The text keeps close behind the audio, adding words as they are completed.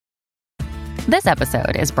This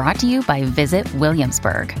episode is brought to you by Visit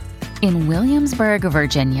Williamsburg. In Williamsburg,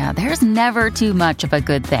 Virginia, there's never too much of a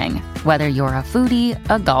good thing. Whether you're a foodie,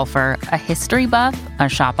 a golfer, a history buff, a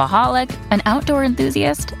shopaholic, an outdoor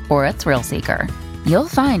enthusiast, or a thrill seeker, you'll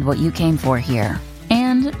find what you came for here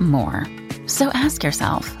and more. So ask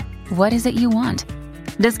yourself, what is it you want?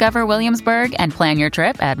 Discover Williamsburg and plan your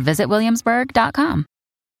trip at visitwilliamsburg.com.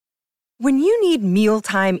 When you need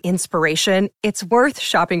mealtime inspiration, it's worth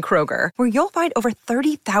shopping Kroger, where you'll find over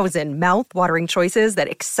 30,000 mouth-watering choices that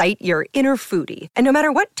excite your inner foodie. And no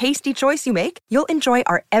matter what tasty choice you make, you'll enjoy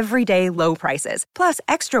our everyday low prices, plus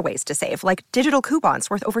extra ways to save, like digital coupons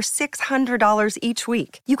worth over $600 each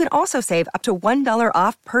week. You can also save up to $1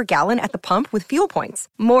 off per gallon at the pump with fuel points.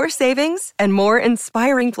 More savings and more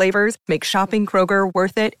inspiring flavors make shopping Kroger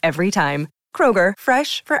worth it every time. Kroger,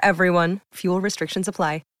 fresh for everyone. Fuel restrictions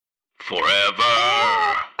apply. Forever.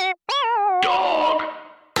 Dog.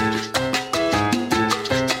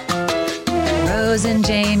 Rose and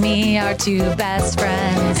Jamie are two best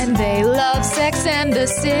friends, and they love Sex and the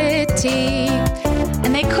City.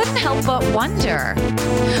 And they couldn't help but wonder,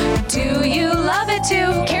 do you love it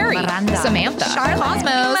too? Carrie, Miranda, Samantha, Charlotte,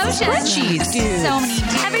 Cosmos, Spreadsheets, so many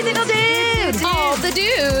dudes. Every single dude. All the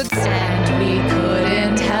dudes. And we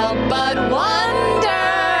couldn't help but wonder.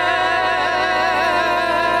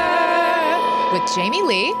 With Jamie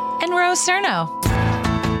Lee and Rose Cerno.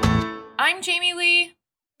 I'm Jamie Lee.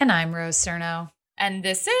 And I'm Rose Cerno. And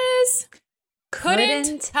this is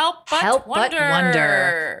Couldn't Help But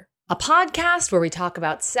Wonder. A podcast where we talk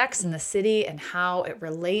about Sex in the City and how it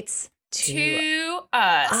relates to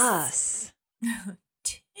us. To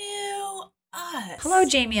us. Hello,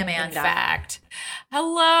 Jamie Amanda. In fact.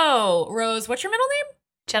 Hello, Rose. What's your middle name?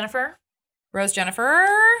 Jennifer. Rose Jennifer.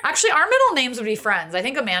 Actually, our middle names would be friends. I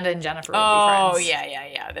think Amanda and Jennifer would be friends. Oh,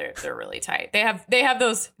 yeah. They're really tight. They have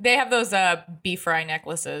those beef fry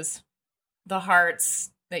necklaces. The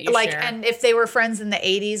hearts that you share. And if they were friends in the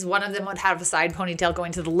 80s, one of them would have a side ponytail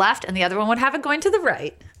going to the left and the other one would have it going to the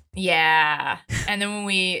right. Yeah. And then when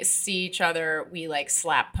we see each other, we like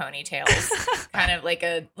slap ponytails. Kind of like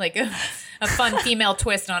a fun female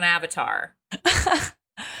twist on Avatar.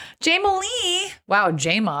 Jama Lee. Wow,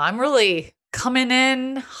 Jama. I'm really coming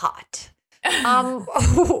in hot.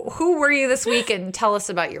 Who were you this week? And tell us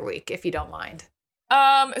about your week, if you don't mind.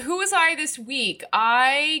 Who was I this week?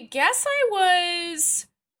 I guess I was.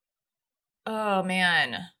 Oh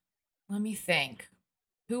man, let me think.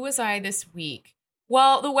 Who was I this week?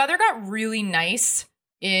 Well, the weather got really nice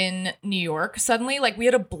in New York. Suddenly, like we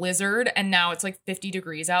had a blizzard, and now it's like 50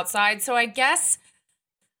 degrees outside. So I guess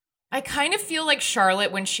I kind of feel like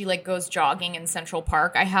Charlotte when she like goes jogging in Central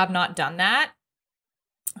Park. I have not done that.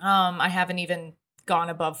 I haven't even gone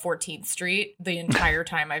above 14th Street the entire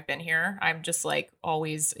time I've been here. I'm just like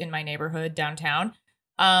always in my neighborhood downtown.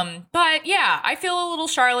 But yeah, I feel a little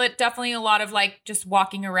Charlotte, definitely a lot of like just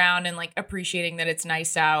walking around and like appreciating that it's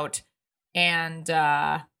nice out. And,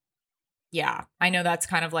 yeah, I know that's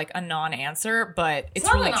kind of like a non-answer, but it's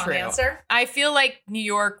really true. I feel like New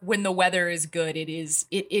York, when the weather is good,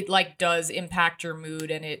 it like does impact your mood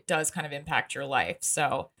and it does kind of impact your life.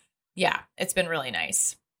 So yeah, it's been really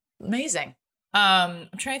nice. Amazing. I'm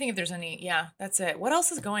trying to think if there's any. Yeah, that's it. What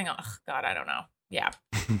else is going on? Oh, God, I don't know. Yeah.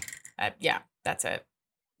 Yeah, that's it.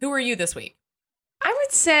 Who are you this week? I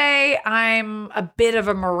would say I'm a bit of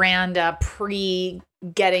a Miranda pre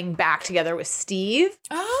getting back together with Steve.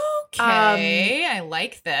 Okay. I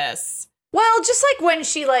like this. Well, just like when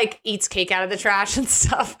she like eats cake out of the trash and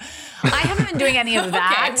stuff. I haven't been doing any of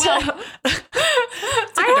that. Okay, well,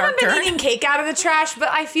 I haven't been eating cake out of the trash, but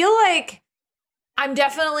I feel like I'm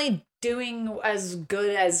definitely doing as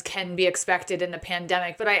good as can be expected in a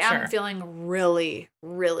pandemic, but I am feeling really,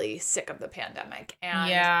 really sick of the pandemic. And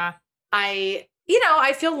yeah, I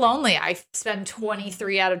feel lonely. I spend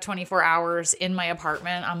 23 out of 24 hours in my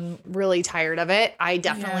apartment. I'm really tired of it. I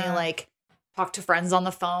definitely like talk to friends on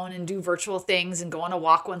the phone and do virtual things and go on a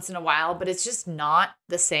walk once in a while, but it's just not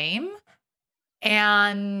the same.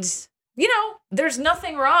 And, there's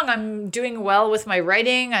nothing wrong. I'm doing well with my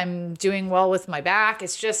writing. I'm doing well with my back.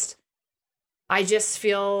 It's just, I just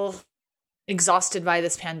feel exhausted by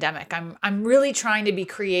this pandemic. I'm really trying to be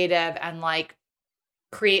creative and like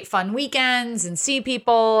create fun weekends and see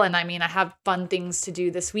people. And I mean, I have fun things to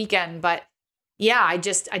do this weekend, but yeah, I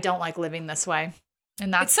don't like living this way.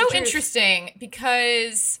 And that's it's so interesting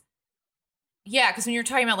because when you're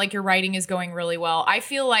talking about like your writing is going really well, I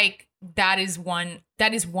feel like that is one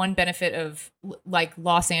benefit of like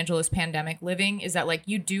Los Angeles pandemic living is that like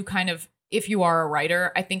you do kind of, if you are a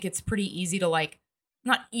writer, I think it's pretty easy to like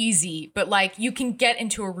not easy, but like you can get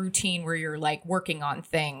into a routine where you're like working on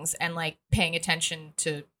things and like paying attention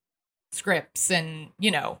to scripts and,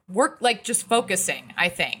 you know, work, like just focusing, I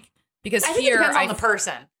think. Because I think it depends on the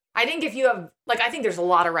person. I think if you have, like, I think there's a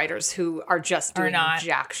lot of writers who are just doing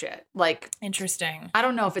jack shit. Like, interesting. I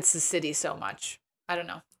don't know if it's the city so much. I don't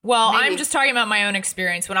know. Well, Maybe. I'm just talking about my own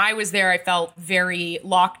experience. When I was there, I felt very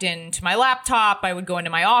locked into my laptop. I would go into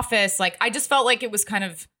my office. Like, I just felt like it was kind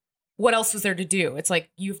of, what else was there to do? It's like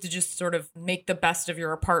you have to just sort of make the best of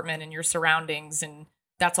your apartment and your surroundings. And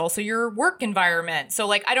that's also your work environment. So,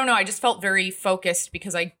 like, I don't know. I just felt very focused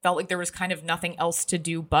because I felt like there was kind of nothing else to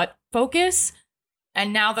do but focus.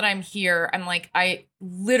 And now that I'm here, I'm like, I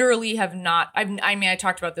literally have not, I mean, I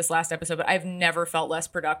talked about this last episode, but I've never felt less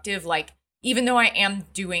productive. Like, even though I am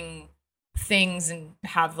doing things and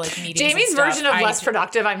have like meetings. Jamie's version of less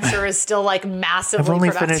productive, I'm sure, is still like massively I've only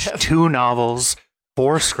productive. finished 2 novels,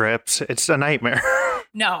 4 scripts. It's a nightmare.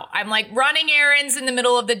 No, I'm like running errands in the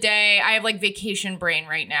middle of the day. I have like vacation brain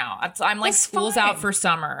right now. I'm like, That's school's fine. out for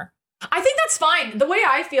summer. I think that's fine. The way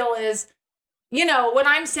I feel is, you know, when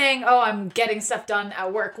I'm saying, oh, I'm getting stuff done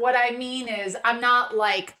at work, what I mean is I'm not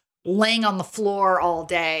like laying on the floor all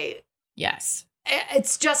day. Yes.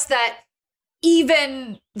 It's just that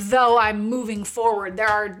even though I'm moving forward, there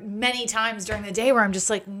are many times during the day where I'm just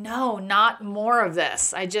like, no, not more of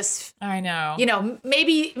this. I know. You know,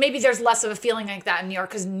 maybe there's less of a feeling like that in New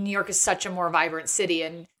York because New York is such a more vibrant city.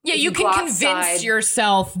 And yeah, you can convince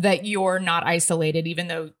yourself that you're not isolated, even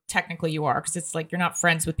though technically you are, because it's like you're not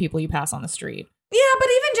friends with people you pass on the street. Yeah, but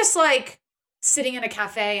even just like sitting in a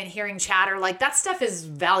cafe and hearing chatter, like that stuff is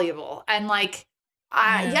valuable. And like,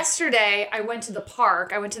 yesterday I went to the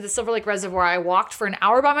park. I went to the Silver Lake Reservoir. I walked for an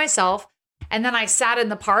hour by myself, and then I sat in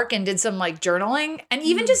the park and did some like journaling. And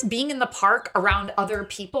even just being in the park around other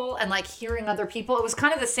people and like hearing other people, it was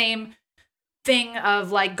kind of the same thing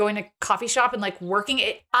of like going to coffee shop and like working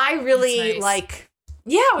it. I really like,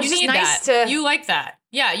 yeah, it was just nice to. You like that.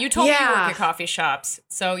 Yeah, you told me you work at coffee shops.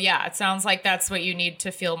 So yeah, it sounds like that's what you need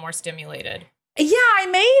to feel more stimulated. Yeah, I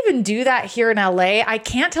may even do that here in LA. I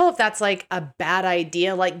can't tell if that's like a bad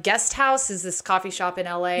idea. Like Guest House is this coffee shop in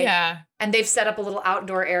LA. Yeah. And they've set up a little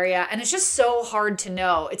outdoor area. And it's just so hard to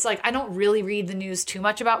know. It's like, I don't really read the news too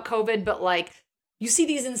much about COVID, but like you see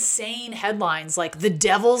these insane headlines like the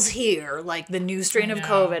devil's here, like the new strain of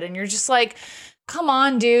COVID. And you're just like, come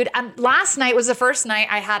on, dude. And last night was the first night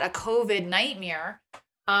I had a COVID nightmare.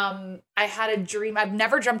 I had a dream. I've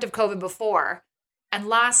never dreamt of COVID before. And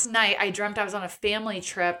last night I dreamt I was on a family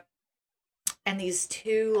trip and these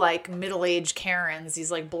 2 like middle-aged Karens, these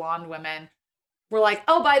like blonde women were like,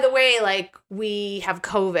 oh, by the way, like we have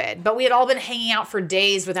COVID, but we had all been hanging out for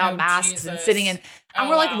days without masks and sitting in. And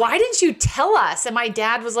we're like, why didn't you tell us? And my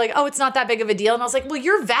dad was like, oh, it's not that big of a deal. And I was like, well,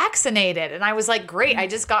 you're vaccinated. And I was like, great. I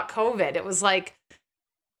just got COVID. It was like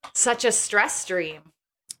such a stress dream.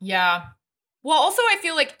 Yeah. Well, also I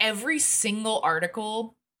feel like every single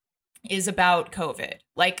article is about COVID.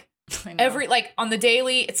 Like every, like on the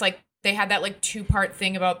Daily, it's like they had that like 2-part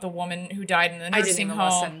thing about the woman who died in the nursing home.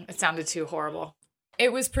 Listen. It sounded too horrible.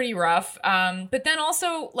 It was pretty rough. But then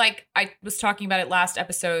also, like I was talking about it last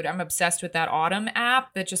episode, I'm obsessed with that Autumn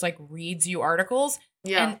app that just like reads you articles.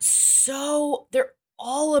 Yeah. And so they're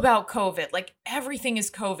all about COVID. Like everything is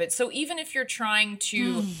COVID. So even if you're trying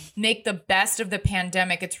to make the best of the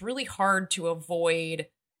pandemic, it's really hard to avoid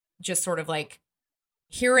just sort of like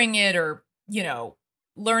hearing it or, you know,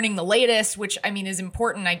 learning the latest, which I mean is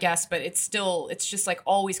important, I guess, but it's just like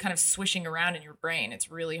always kind of swishing around in your brain.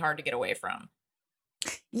 It's really hard to get away from.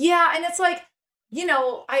 Yeah. And it's like, you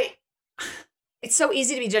know, it's so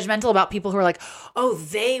easy to be judgmental about people who are like, oh,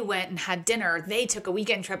 they went and had dinner. They took a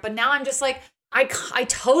weekend trip. But now I'm just like, I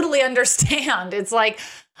totally understand. It's like,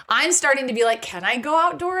 I'm starting to be like, can I go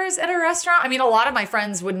outdoors at a restaurant? I mean, a lot of my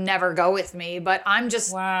friends would never go with me, but I'm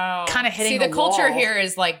just kind of hitting the culture here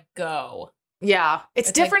is like, go. Yeah.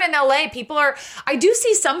 It's different in LA. I do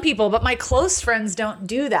see some people, but my close friends don't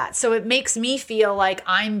do that. So it makes me feel like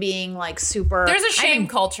I'm being like super. There's a shame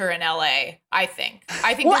culture in LA, I think.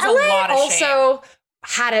 Well, LA there's a lot of shame. also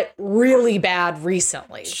had it really bad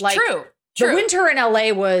recently. Like, True. The winter in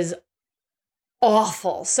LA was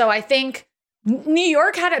awful. So I think New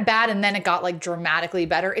York had it bad and then it got like dramatically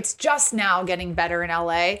better. It's just now getting better in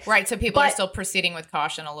LA. Right. So people are still proceeding with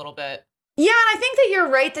caution a little bit. Yeah. And I think that you're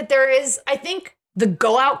right that I think the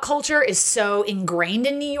go out culture is so ingrained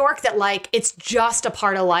in New York that like it's just a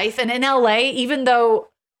part of life. And in LA, even though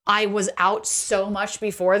I was out so much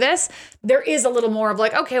before this, there is a little more of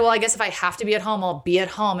like, okay, well, I guess if I have to be at home, I'll be at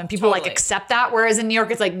home. And people like accept that. Whereas in New York,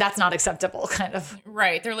 it's like, that's not acceptable kind of.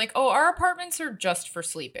 Right. They're like, oh, our apartments are just for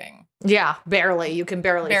sleeping. Yeah, barely. You can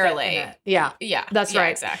barely. Fit in it. Yeah. Yeah. That's right.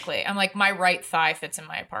 Exactly. I'm like, my right thigh fits in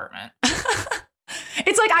my apartment.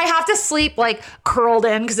 It's like I have to sleep like curled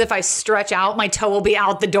in because if I stretch out, my toe will be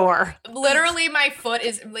out the door. Literally, my foot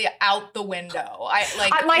is out the window.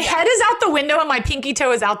 My head is out the window and my pinky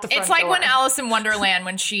toe is out the front It's like door. when Alice in Wonderland,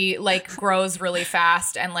 when she like grows really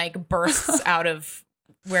fast and like bursts out of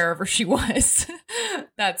wherever she was.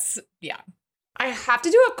 That's, yeah. I have to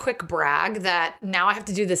do a quick brag that now I have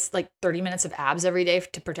to do this like 30 minutes of abs every day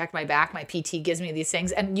to protect my back. My PT gives me these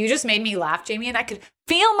things. And you just made me laugh, Jamie, and I could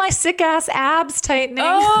feel my sick ass abs tightening.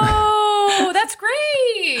 Oh, that's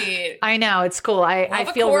great. I know. It's cool. I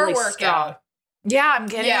feel really workout. strong. Yeah, I'm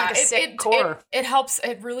getting like a sick core. It helps.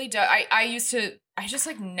 It really does. I just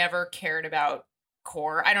like never cared about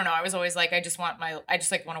core. I don't know. I was always like, I just want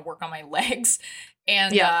to work on my legs.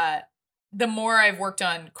 And the more I've worked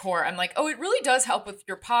on core, I'm like, oh, it really does help with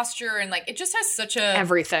your posture. And like, it just has such a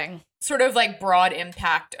everything sort of like broad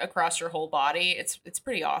impact across your whole body. It's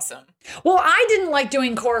pretty awesome. Well, I didn't like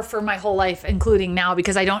doing core for my whole life, including now,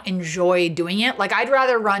 because I don't enjoy doing it. Like I'd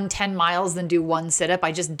rather run 10 miles than do one sit up.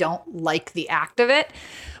 I just don't like the act of it.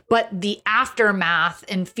 But the aftermath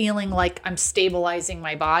and feeling like I'm stabilizing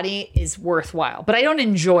my body is worthwhile. But I don't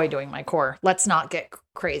enjoy doing my core. Let's not get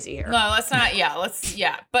crazy here. No, let's not.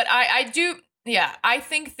 Yeah, But I do. Yeah, I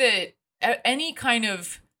think that any kind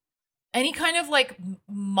of like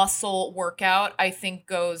muscle workout, I think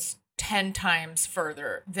goes 10 times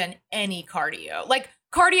further than any cardio. Like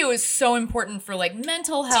cardio is so important for like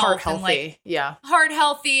mental health, heart healthy, and like heart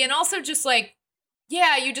healthy, and also just like.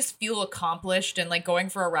 Yeah, you just feel accomplished, and like going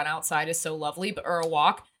for a run outside is so lovely, or a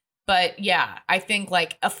walk. But yeah, I think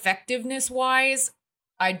like effectiveness wise,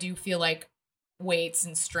 I do feel like weights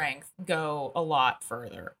and strength go a lot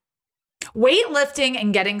further. Weightlifting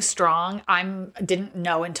and getting strong, didn't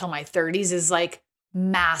know until my 30s is like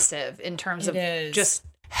massive in terms of just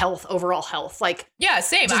health, overall health. Like, yeah,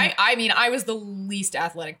 same. I mean, I was the least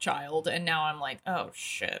athletic child, and now I'm like, oh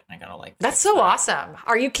shit, I gotta like. That's so awesome.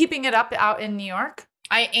 Are you keeping it up out in New York?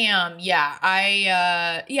 I am. Yeah.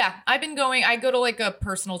 I've been going. I go to like a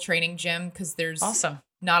personal training gym because there's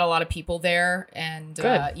not a lot of people there, and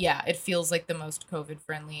it feels like the most COVID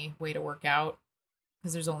friendly way to work out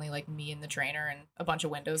because there's only like me and the trainer and a bunch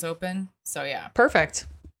of windows open. So yeah, perfect.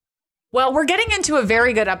 Well, we're getting into a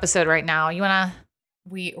very good episode right now. You wanna?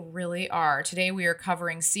 We really are. Today we are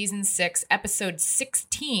covering season 6, episode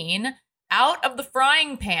 16, Out of the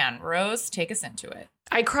Frying Pan. Rose, take us into it.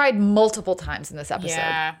 I cried multiple times in this episode.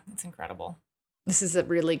 Yeah, it's incredible. This is a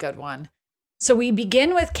really good one. So we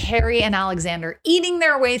begin with Carrie and Alexander eating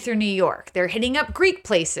their way through New York. They're hitting up Greek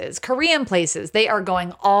places, Korean places. They are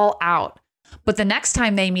going all out. But the next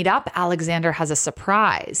time they meet up, Alexander has a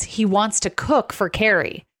surprise. He wants to cook for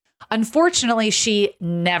Carrie. Unfortunately, she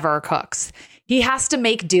never cooks. He has to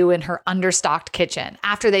make do in her understocked kitchen.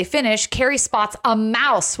 After they finish, Carrie spots a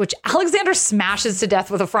mouse, which Alexander smashes to death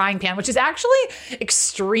with a frying pan, which is actually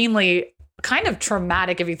extremely kind of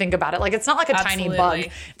traumatic if you think about it. Like, it's not like a tiny bug.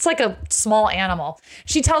 It's like a small animal.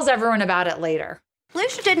 She tells everyone about it later. At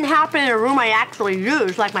least it didn't happen in a room I actually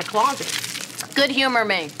use, like my closet. Good humor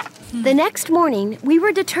me. The next morning, we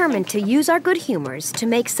were determined to use our good humors to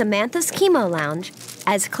make Samantha's chemo lounge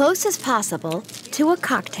as close as possible to a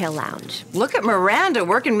cocktail lounge. Look at Miranda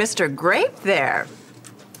working Mr. Grape there.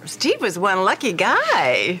 Steve was one lucky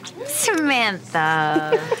guy.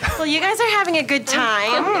 Samantha. Well, you guys are having a good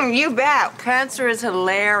time. You bet. Cancer is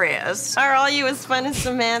hilarious. Are all you as fun as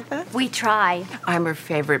Samantha? We try. I'm her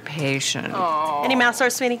favorite patient. Aww. Any mouse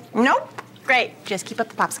sores, sweetie? Nope. Great. Just keep up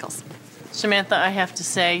the popsicles. Samantha, I have to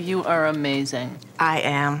say, you are amazing. I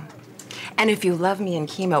am. And if you love me in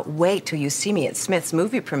chemo, wait till you see me at Smith's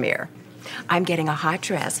movie premiere. I'm getting a hot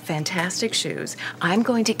dress, fantastic shoes. I'm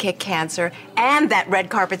going to kick cancer and that red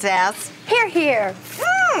carpet's ass. Hear, hear.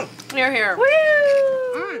 Hear, hear.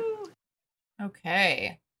 Woo!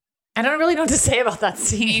 Okay. I don't really know what to say about that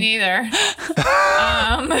scene. Me neither.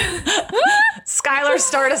 Skylar,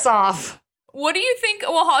 start us off. What do you think?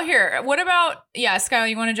 Well, here. What about? Yeah, Skylar,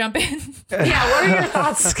 you want to jump in? Yeah. What are your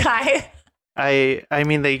thoughts, Sky? I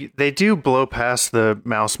mean, they do blow past the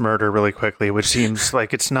mouse murder really quickly, which seems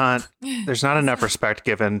like there's not enough respect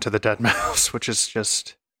given to the dead mouse, which is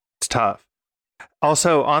just, it's tough.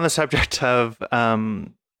 Also, on the subject of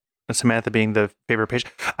Samantha being the favorite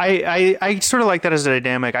patient, I sort of like that as a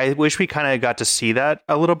dynamic. I wish we kind of got to see that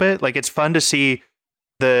a little bit. Like, it's fun to see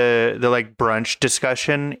the like brunch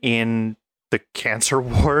discussion in the cancer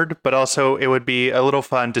ward, but also it would be a little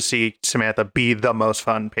fun to see Samantha be the most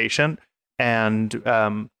fun patient. And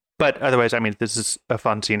but otherwise, I mean, this is a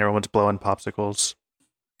fun scene. Everyone's blowing popsicles.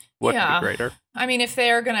 What could be greater? I mean, if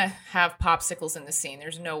they're gonna have popsicles in the scene,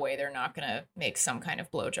 there's no way they're not gonna make some kind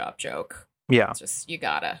of blowjob joke. Yeah, it's just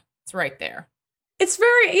it's right there. It's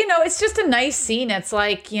very, it's just a nice scene. It's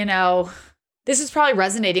like, this is probably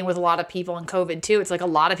resonating with a lot of people in COVID too. It's like a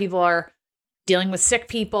lot of people are dealing with sick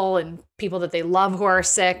people and people that they love who are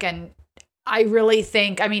sick. And I really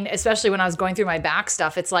think, I mean, especially when I was going through my back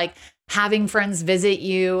stuff, it's like having friends visit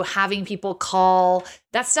you, having people call,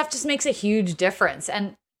 that stuff just makes a huge difference.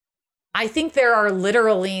 And I think there are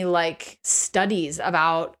literally like studies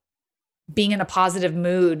about being in a positive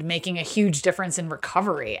mood, making a huge difference in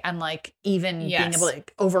recovery and like even being able to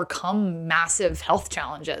overcome massive health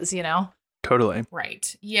challenges, Totally.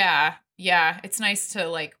 Right. Yeah. Yeah. It's nice to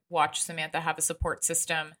like watch Samantha have a support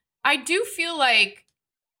system. I do feel like,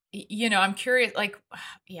 I'm curious, like,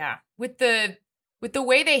 with the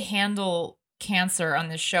way they handle cancer on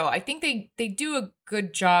this show, I think they do a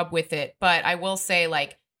good job with it. But I will say,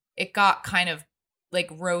 like, it got kind of like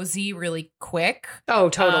rosy really quick. Oh,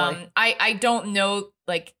 totally. I don't know,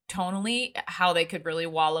 like, tonally how they could really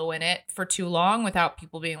wallow in it for too long without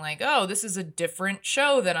people being like, oh, this is a different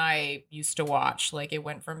show than I used to watch. Like, it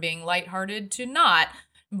went from being lighthearted to not.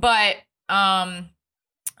 But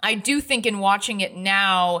I do think in watching it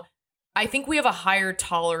now, I think we have a higher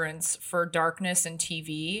tolerance for darkness in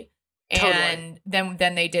TV and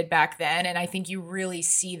than they did back then. And I think you really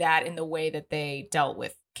see that in the way that they dealt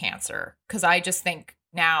with cancer. Because I just think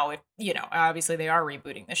now, obviously they are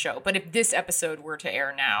rebooting the show, but if this episode were to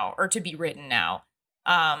air now or to be written now,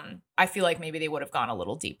 I feel like maybe they would have gone a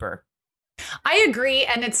little deeper. I agree.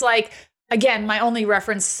 And it's like, again, my only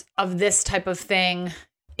reference of this type of thing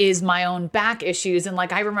is my own back issues. And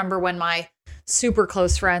like, I remember when my super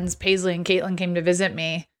close friends, Paisley and Caitlin, came to visit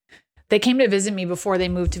me. They came to visit me before they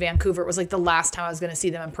moved to Vancouver. It was like the last time I was going to see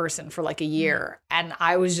them in person for like a year. And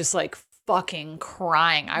I was just like fucking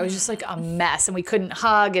crying. I was just like a mess and we couldn't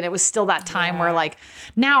hug. And it was still that time where like,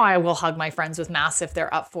 now I will hug my friends with masks if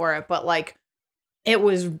they're up for it. But like, it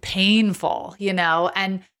was painful,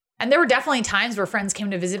 and there were definitely times where friends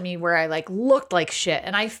came to visit me where I like looked like shit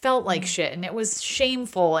and I felt like shit and it was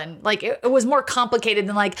shameful and like it was more complicated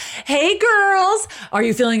than like, hey girls, are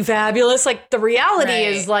you feeling fabulous? Like the reality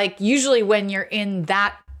is like usually when you're in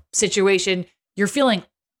that situation, you're feeling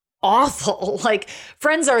awful. Like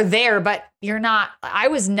friends are there, but you're not. I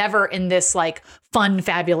was never in this like fun,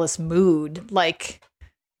 fabulous mood. Like,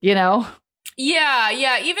 Yeah.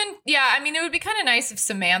 I mean, it would be kind of nice if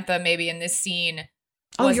Samantha maybe in this scene.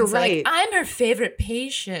 Oh, you're right. Like, I'm her favorite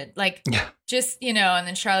patient. Like, just, and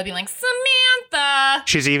then Charlotte being like, Samantha.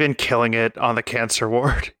 She's even killing it on the cancer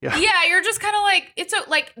ward. Yeah, you're just kind of like,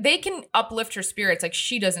 like, they can uplift her spirits. Like,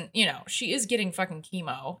 she doesn't, she is getting fucking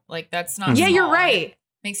chemo. Like, that's not Yeah, small. you're right. It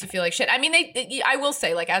makes you feel like shit. I mean, I will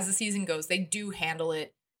say, like, as the season goes, they do handle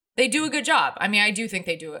it. They do a good job. I mean, I do think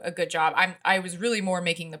they do a good job. I was really more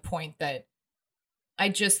making the point that I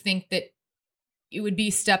just think that it would be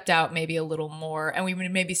stepped out maybe a little more and we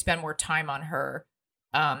would maybe spend more time on her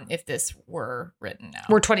if this were written now.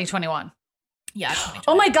 We're 2021. Yeah. 2021.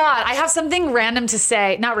 Oh my God. I have something random to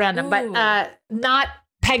say. Not random, but not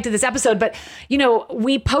pegged to this episode. But,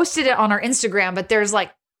 we posted it on our Instagram, but there's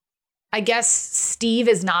like, I guess Steve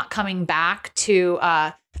is not coming back to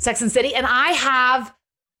Sex and the City. And I have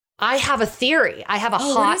a theory. I have a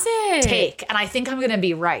hot take. And I think I'm going to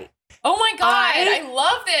be right. Oh my God, I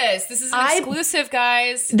love this. This is an exclusive,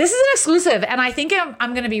 guys. This is an exclusive, and I think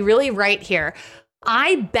I'm going to be really right here.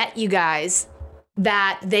 I bet you guys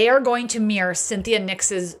that they are going to mirror Cynthia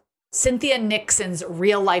Nixon's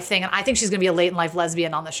real life thing, and I think she's going to be a late in life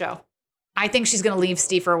lesbian on the show. I think she's going to leave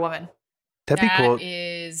Steve for a woman. That'd be cool. That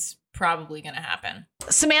is probably going to happen.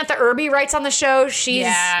 Samantha Irby writes on the show. She's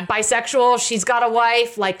bisexual. She's got a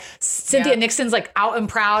wife. Like Cynthia Nixon's like out and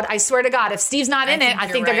proud. I swear to God, if Steve's not in it, I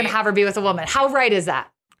think they're going to have her be with a woman. How right is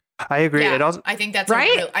that? I agree. Yeah, it also, I think that's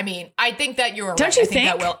right. I think that you're right. Don't you I think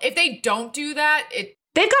that will. If they don't do that,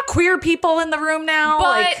 they've got queer people in the room now.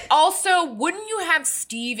 But also, wouldn't you have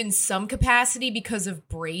Steve in some capacity because of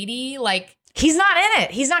Brady? Like he's not in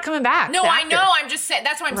it. He's not coming back. No, I know. I'm just saying.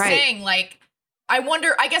 That's what I'm saying. Like. I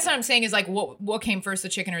wonder, I guess what I'm saying is like, what came first, the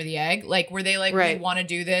chicken or the egg? Like, were they like, we want to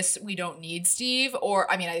do this, we don't need Steve?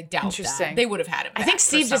 Or, I mean, I doubt that. They would have had him back. I think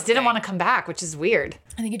Steve just didn't want to come back, which is weird.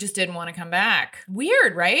 I think he just didn't want to come back.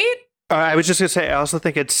 Weird, right? I was just going to say, I also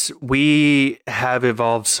think we have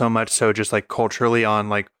evolved so much so just like culturally on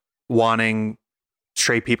like wanting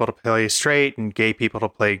straight people to play straight and gay people to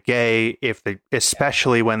play gay,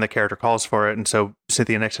 especially when the character calls for it. And so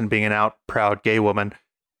Cynthia Nixon being an out proud gay woman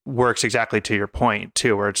works exactly to your point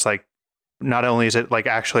too, where it's like, not only is it like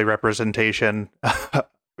actually representation,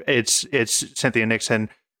 it's Cynthia Nixon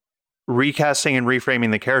recasting and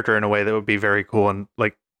reframing the character in a way that would be very cool and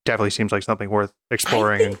like definitely seems like something worth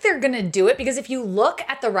exploring. I think they're going to do it because if you look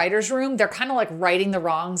at the writer's room, they're kind of like righting the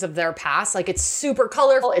wrongs of their past. Like it's super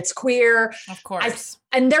colorful. It's queer. Of course.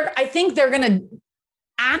 I think they're going to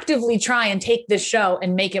actively try and take this show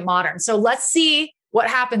and make it modern. So let's see what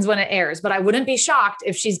happens when it airs. But I wouldn't be shocked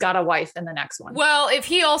if she's got a wife in the next one. Well, if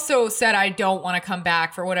he also said, I don't want to come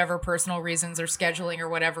back for whatever personal reasons or scheduling or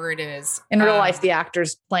whatever it is. In real life, the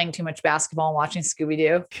actor's playing too much basketball and watching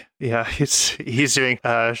Scooby-Doo. Yeah, he's doing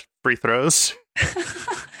free throws.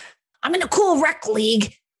 I'm in a cool rec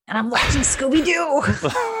league and I'm watching Scooby-Doo.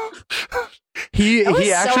 He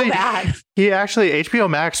so bad. actually HBO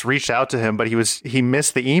Max reached out to him, but he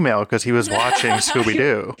missed the email because he was watching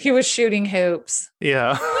Scooby-Doo. He was shooting hoops.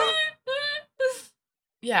 Yeah.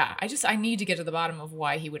 Yeah, I need to get to the bottom of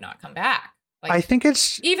why he would not come back. Like, I think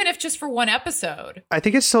it's even if just for one episode. I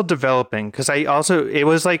think it's still developing because it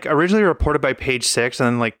was like originally reported by Page Six, and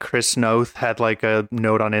then like Chris Noth had like a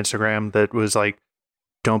note on Instagram that was like,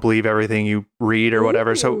 "Don't believe everything you read" or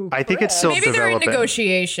whatever. So I think it's still developing. Maybe they're in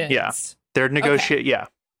negotiations. Yeah. They're negotiating. Okay.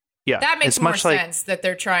 Yeah. That makes more much sense that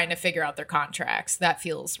they're trying to figure out their contracts. That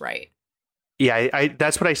feels right. Yeah, I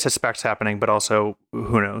that's what I suspect's happening, but also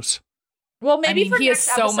who knows? Well, maybe he has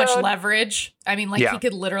so much leverage. I mean, like he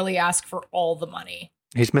could literally ask for all the money.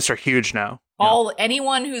 He's Mr. Huge now.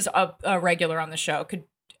 Anyone who's a regular on the show could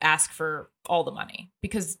ask for all the money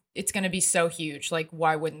because it's going to be so huge. Like,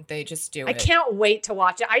 why wouldn't they just do it? I can't wait to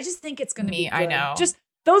watch it. I just think it's going to be good. I know. Just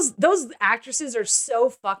those actresses are so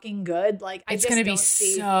fucking good. Like, it's going to be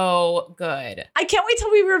so good. I can't wait till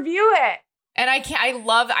we review it. And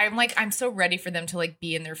I'm so ready for them to like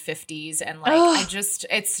be in their 50s. And like,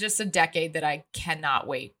 it's just a decade that I cannot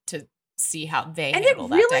wait to see how they handle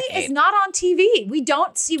that decade. And it really is not on TV. We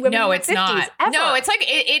don't see women in their 50s not. ever. No, it's like,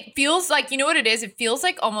 it feels like, you know what it is? It feels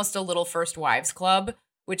like almost a little First Wives Club,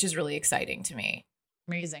 which is really exciting to me.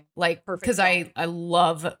 Amazing. Like, because I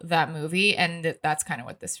love that movie, and that's kind of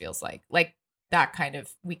what this feels like. Like, that kind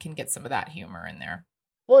of, we can get some of that humor in there.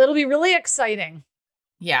 Well, it'll be really exciting.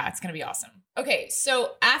 Yeah, it's going to be awesome. Okay,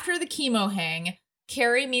 so after the chemo hang,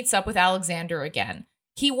 Carrie meets up with Alexander again.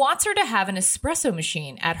 He wants her to have an espresso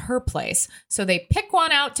machine at her place, so they pick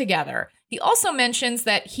one out together. He also mentions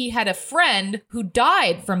that he had a friend who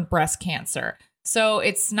died from breast cancer, so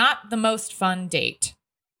it's not the most fun date.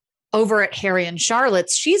 Over at Harry and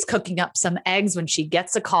Charlotte's, she's cooking up some eggs when she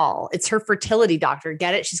gets a call. It's her fertility doctor.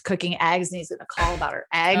 Get it? She's cooking eggs and he's going to call about her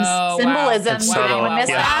eggs. Oh, Symbolism.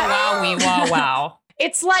 Wow. Wow.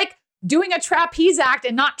 It's like doing a trapeze act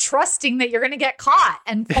and not trusting that you're going to get caught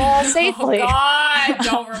and fall safely. Oh, God,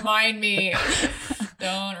 don't remind me.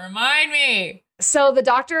 Don't remind me. So the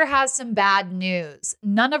doctor has some bad news.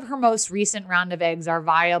 None of her most recent round of eggs are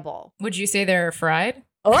viable. Would you say they're fried?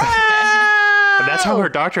 Oh! And that's how her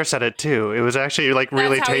doctor said it too. It was actually like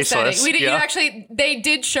really tasteless. They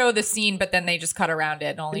did show the scene, but then they just cut around it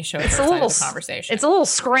and only showed her side of the conversation. It's a little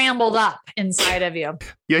scrambled up inside of you.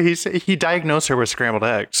 Yeah, he diagnosed her with scrambled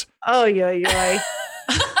eggs. Oh, yeah. Why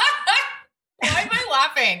am I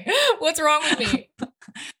laughing? What's wrong with me?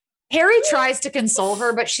 Harry tries to console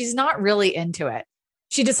her, but she's not really into it.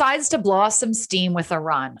 She decides to blow off some steam with a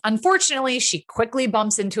run. Unfortunately, she quickly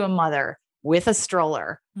bumps into a mother with a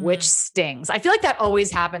stroller, which stings. I feel like that always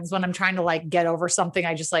happens when I'm trying to like get over something.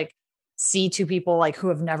 I just like see two people like who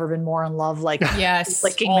have never been more in love, like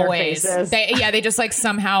licking always. their faces. They just like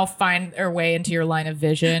somehow find their way into your line of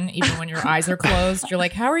vision, even when your eyes are closed. You're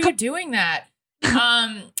like, how are you doing that?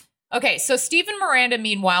 Okay, so Steve and Miranda,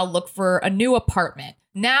 meanwhile, look for a new apartment.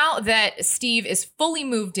 Now that Steve is fully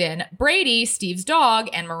moved in, Brady, Steve's dog,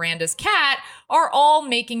 and Miranda's cat are all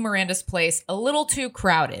making Miranda's place a little too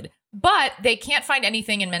crowded. But they can't find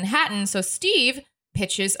anything in Manhattan, so Steve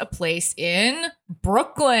pitches a place in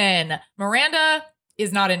Brooklyn. Miranda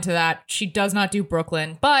is not into that. She does not do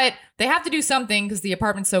Brooklyn, but they have to do something because the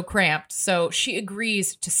apartment's so cramped, so she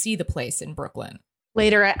agrees to see the place in Brooklyn.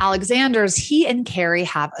 Later at Alexander's, he and Carrie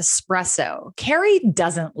have espresso. Carrie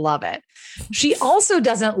doesn't love it. She also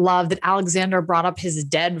doesn't love that Alexander brought up his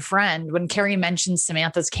dead friend when Carrie mentions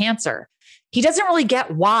Samantha's cancer. He doesn't really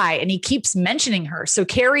get why, and he keeps mentioning her. So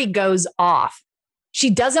Carrie goes off. She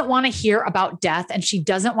doesn't want to hear about death, and she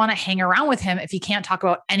doesn't want to hang around with him if he can't talk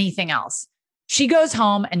about anything else. She goes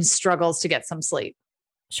home and struggles to get some sleep.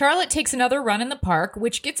 Charlotte takes another run in the park,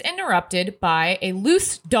 which gets interrupted by a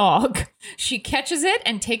loose dog. She catches it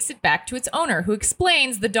and takes it back to its owner, who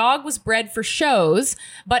explains the dog was bred for shows,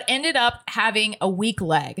 but ended up having a weak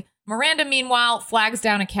leg. Miranda, meanwhile, flags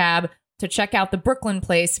down a cab to check out the Brooklyn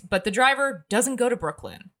place, but the driver doesn't go to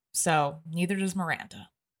Brooklyn. So neither does Miranda.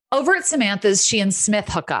 Over at Samantha's, she and Smith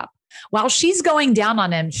hook up. While she's going down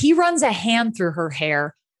on him, he runs a hand through her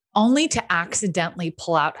hair, only to accidentally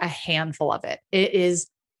pull out a handful of it. It is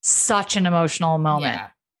such an emotional moment. Yeah.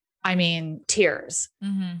 I mean, tears.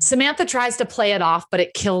 Mm-hmm. Samantha tries to play it off, but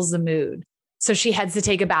it kills the mood. So she heads to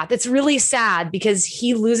take a bath. It's really sad because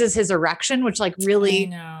he loses his erection, which like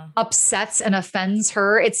really upsets and offends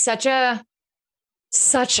her. It's such a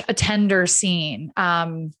tender scene.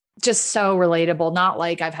 Just so relatable. Not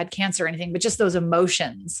like I've had cancer or anything, but just those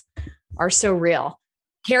emotions are so real.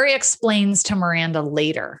 Carrie explains to Miranda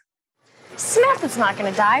later. Samantha's not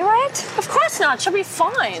going to die, right? Of course not. She'll be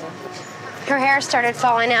fine. Her hair started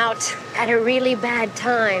falling out at a really bad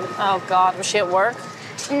time. Oh, God. Was she at work?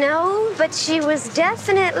 No, but she was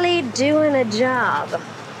definitely doing a job.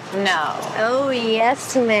 No. Oh,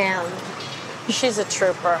 yes, ma'am. She's a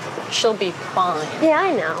trooper. She'll be fine. Yeah,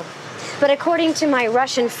 I know. But according to my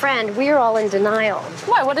Russian friend, we're all in denial.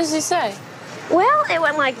 Why? What does he say? Well, it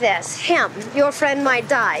went like this. Him, your friend might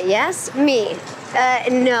die, yes? Me.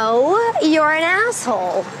 No, you're an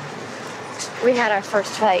asshole. We had our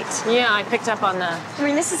first fight. Yeah, I picked up on that. I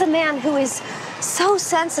mean, this is a man who is so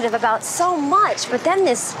sensitive about so much, but then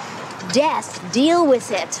this death, deal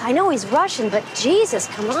with it. I know he's Russian, but Jesus,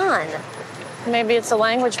 come on. Maybe it's a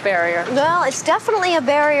language barrier. Well, it's definitely a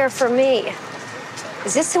barrier for me.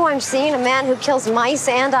 Is this who I'm seeing, a man who kills mice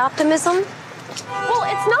and optimism? Well,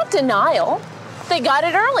 it's not denial. They got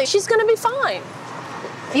it early. She's going to be fine.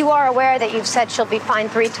 You are aware that you've said she'll be fine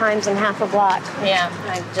 3 times in half a block. Yeah,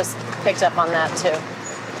 I just picked up on that, too.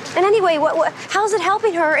 And anyway, how's it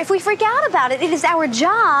helping her if we freak out about it? It is our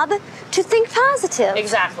job to think positive.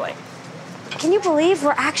 Exactly. Can you believe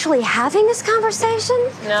we're actually having this conversation?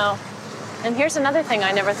 No. And here's another thing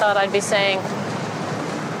I never thought I'd be saying.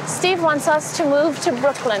 Steve wants us to move to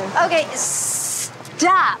Brooklyn. Okay,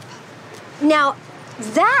 stop. Now,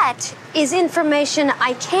 that is information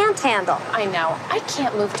I can't handle. I know. I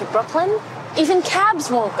can't move to Brooklyn. Even cabs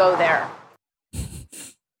won't go there.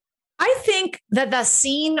 I think that the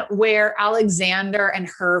scene where Alexander and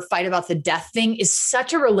her fight about the death thing is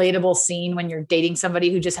such a relatable scene when you're dating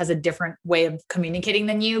somebody who just has a different way of communicating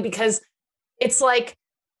than you, because it's like,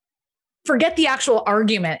 forget the actual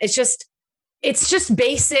argument. It's just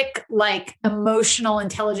basic, like emotional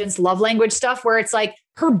intelligence, love language stuff where it's like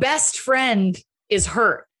her best friend is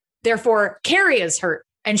hurt. Therefore, Carrie is hurt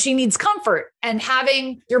and she needs comfort. And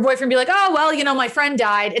having your boyfriend be like, oh, well, you know, my friend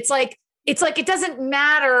died. It's like, it doesn't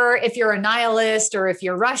matter if you're a nihilist or if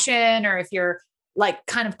you're Russian or if you're like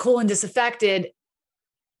kind of cool and disaffected.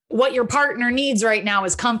 What your partner needs right now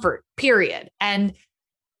is comfort, period. And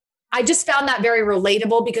I just found that very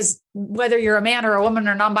relatable because whether you're a man or a woman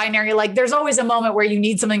or non-binary, like there's always a moment where you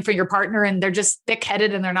need something for your partner and they're just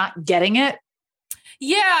thick-headed and they're not getting it.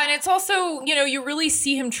 Yeah. And it's also, you know, you really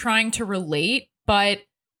see him trying to relate, but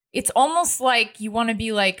it's almost like you want to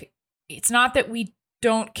be like, it's not that we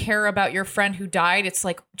don't care about your friend who died. It's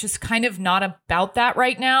like just kind of not about that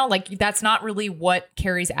right now. Like that's not really what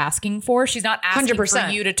Carrie's asking for. She's not asking 100%.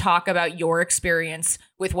 For you to talk about your experience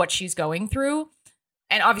with what she's going through.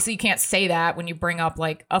 And obviously you can't say that when you bring up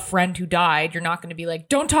like a friend who died. You're not going to be like,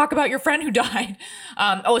 don't talk about your friend who died.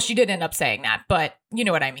 She did end up saying that, but you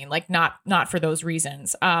know what I mean? Like not for those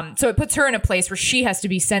reasons. So it puts her in a place where she has to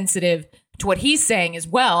be sensitive to what he's saying as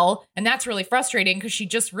well. And that's really frustrating because she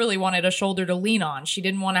just really wanted a shoulder to lean on. She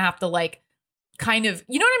didn't want to have to like kind of,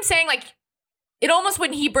 you know what I'm saying? Like it almost,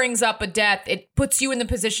 when he brings up a death, it puts you in the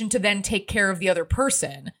position to then take care of the other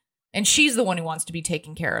person. And she's the one who wants to be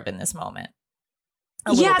taken care of in this moment.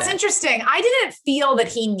 Yeah, it's interesting. I didn't feel that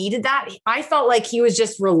he needed that. I felt like he was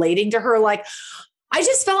just relating to her. Like, I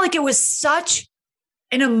just felt like it was such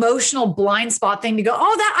an emotional blind spot thing to go,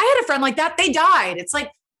 oh, that I had a friend like that. They died. It's like,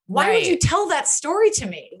 why would you tell that story to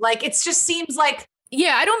me? Like, it just seems like.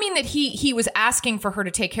 Yeah, I don't mean that he was asking for her to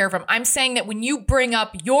take care of him. I'm saying that when you bring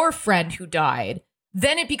up your friend who died,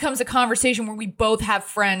 then it becomes a conversation where we both have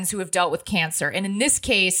friends who have dealt with cancer. And in this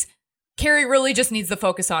case, Carrie really just needs to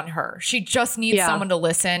focus on her. She just needs someone to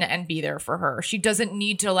listen and be there for her. She doesn't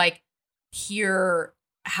need to like hear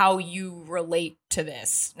how you relate to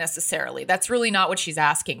this necessarily. That's really not what she's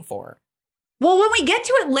asking for. Well, when we get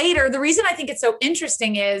to it later, the reason I think it's so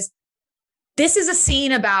interesting is this is a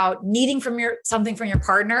scene about needing something from your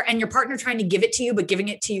partner and your partner trying to give it to you, but giving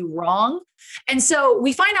it to you wrong. And so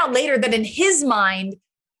we find out later that in his mind,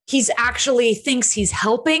 he's actually thinks he's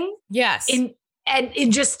helping. Yes. In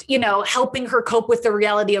just, helping her cope with the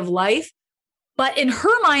reality of life. But in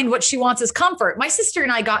her mind, what she wants is comfort. My sister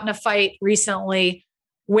and I got in a fight recently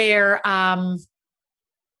where I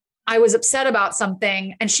was upset about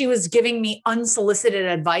something and she was giving me unsolicited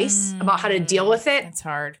advice about how to deal with it. It's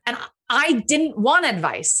hard. And I didn't want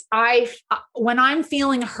advice. When I'm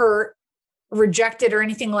feeling hurt, rejected or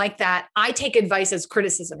anything like that, I take advice as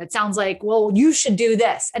criticism. It sounds like, well, you should do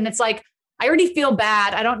this. And it's like, I already feel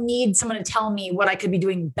bad. I don't need someone to tell me what I could be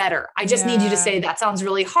doing better. I just need you to say that sounds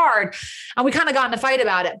really hard. And we kind of got in a fight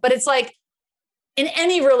about it. But it's like in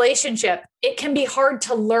any relationship, it can be hard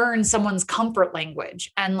to learn someone's comfort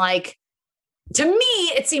language. And like, to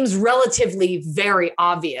me, it seems relatively very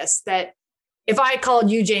obvious that if I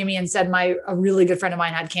called you, Jamie, and said a really good friend of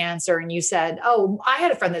mine had cancer, and you said, "Oh, I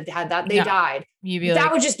had a friend that had that; they died," that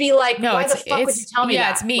would just be like, no, why the fuck would you tell me that?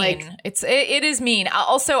 Yeah, it's mean. Like, it is mean.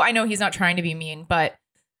 Also, I know he's not trying to be mean, but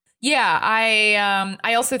yeah,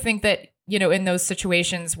 I also think that in those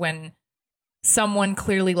situations when someone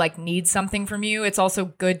clearly like needs something from you, it's also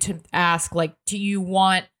good to ask, like, do you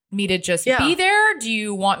want me to just be there? Do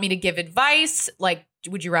you want me to give advice? Like,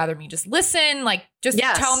 would you rather me just listen? Like, just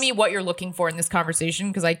tell me what you're looking for in this conversation,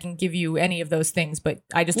 because I can give you any of those things, but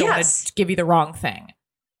I just don't want to give you the wrong thing.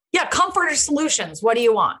 Yeah. Comfort or solutions. What do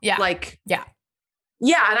you want? Yeah. Yeah.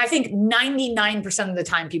 And I think 99% of the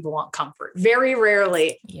time people want comfort. Very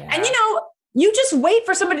rarely. Yeah. And you just wait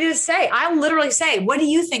for somebody to say, I literally say, what do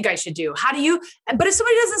you think I should do? How do you, but if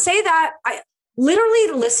somebody doesn't say that,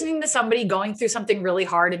 literally listening to somebody going through something really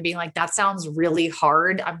hard and being like, that sounds really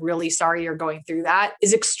hard. I'm really sorry you're going through that,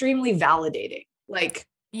 is extremely validating. Like,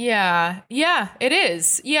 yeah, it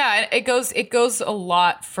is. Yeah. It goes a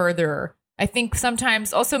lot further. I think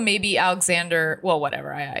sometimes also maybe Alexander, well,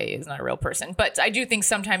 whatever, he's not a real person, but I do think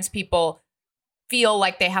sometimes people feel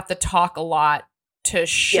like they have to talk a lot to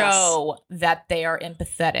show that they are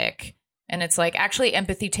empathetic. And it's like, actually,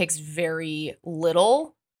 empathy takes very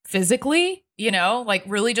little physically, like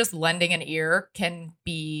really just lending an ear can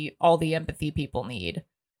be all the empathy people need.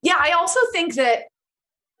 Yeah. I also think that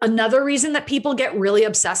another reason that people get really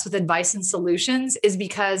obsessed with advice and solutions is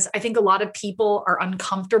because I think a lot of people are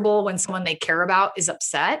uncomfortable when someone they care about is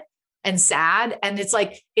upset and sad. And it's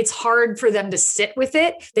like, it's hard for them to sit with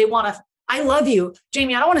it. They want to, I love you,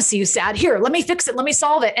 Jamie. I don't want to see you sad. Here, let me fix it. Let me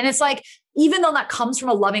solve it. And it's like, even though that comes from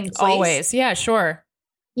a loving place. Always. Yeah, sure.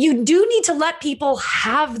 You do need to let people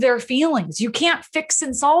have their feelings. You can't fix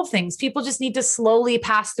and solve things. People just need to slowly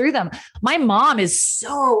pass through them. My mom is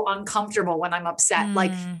so uncomfortable when I'm upset.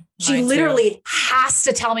 Like she literally has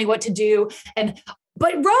to tell me what to do.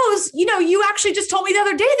 But Rose, you actually just told me the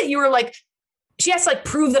other day that you were like, she has to like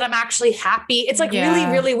prove that I'm actually happy. It's like really,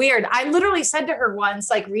 really weird. I literally said to her once,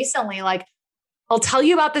 like recently, like, I'll tell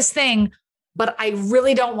you about this thing, but I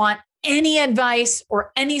really don't want any advice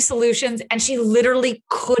or any solutions. And she literally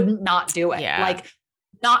couldn't not do it. Yeah. Like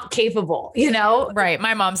not capable, Right.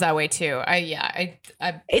 My mom's that way too.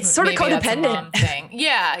 It's sort of codependent thing.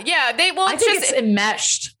 Yeah. I think it's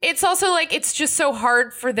enmeshed. It's also like, it's just so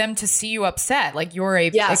hard for them to see you upset. Like you're a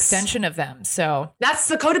extension of them. So that's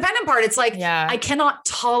the codependent part. It's like, I cannot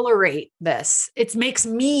tolerate this. It makes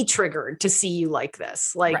me triggered to see you like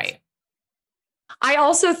this. Like, right. I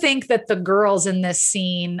also think that the girls in this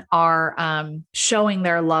scene are showing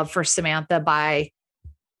their love for Samantha by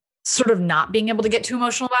sort of not being able to get too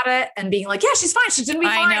emotional about it and being like, yeah, she's fine. She's going to be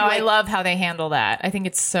fine. I know. Like, I love how they handle that. I think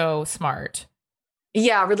it's so smart.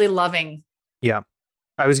 Yeah, really loving. Yeah.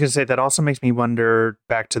 I was going to say that also makes me wonder,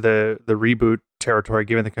 back to the reboot territory,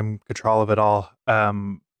 given the control of it all.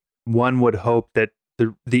 One would hope that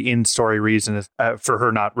the in-story reason is for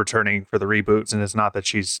her not returning for the reboots, and it's not that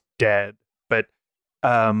she's dead. But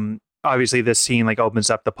obviously this scene like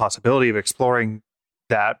opens up the possibility of exploring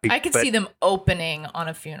that. I could see them opening on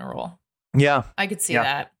a funeral. Yeah. I could see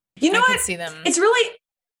that. You know I what? could see them. It's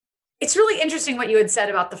really interesting what you had said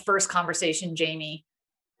about the first conversation, Jamie,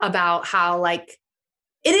 about how like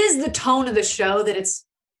it is the tone of the show that it's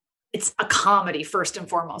a comedy first and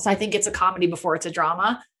foremost. I think it's a comedy before it's a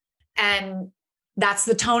drama. And that's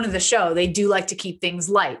the tone of the show. They do like to keep things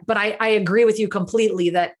light. But I agree with you completely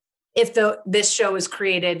that if this show is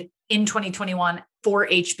created in 2021 for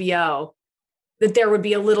HBO, that there would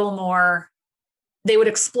be a little more, they would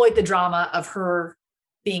exploit the drama of her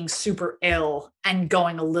being super ill and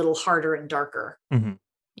going a little harder and darker. Mm-hmm.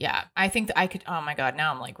 Yeah, I think that I could, oh my God,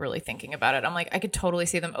 now I'm like really thinking about it. I'm like, I could totally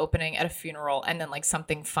see them opening at a funeral and then like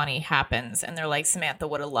something funny happens and they're like, Samantha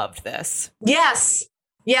would have loved this. Yes,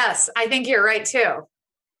 I think you're right too.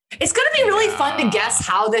 It's going to be really fun to guess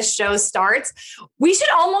how this show starts. We should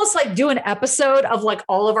almost like do an episode of like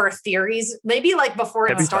all of our theories, maybe like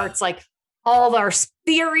before it starts, like all of our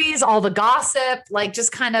theories, all the gossip, like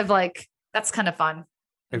just kind of like, that's kind of fun.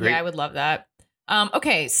 Agreed. Yeah, I would love that.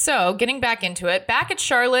 Okay, so getting back into it, back at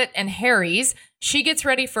Charlotte and Harry's, she gets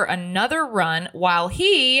ready for another run while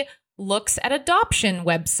he looks at adoption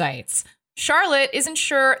websites. Charlotte isn't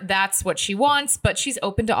sure that's what she wants, but she's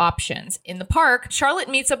open to options. In the park, Charlotte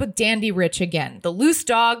meets up with Dandy Rich again, the loose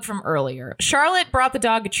dog from earlier. Charlotte brought the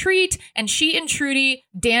dog a treat, and she and Trudy,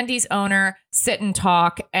 Dandy's owner, sit and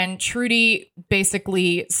talk. And Trudy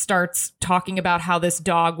basically starts talking about how this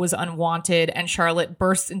dog was unwanted, and Charlotte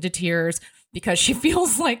bursts into tears because she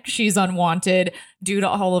feels like she's unwanted due to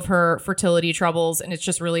all of her fertility troubles, and it's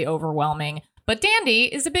just really overwhelming. But Dandy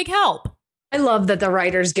is a big help. I love that the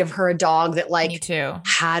writers give her a dog that like Me too.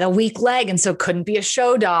 had a weak leg and so couldn't be a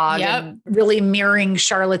show dog. Yep. And really mirroring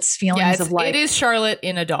Charlotte's feelings of like, it is Charlotte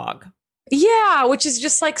in a dog. yeah, which is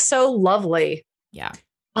just like so lovely. Yeah.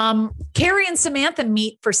 Carrie and Samantha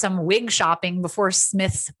meet for some wig shopping before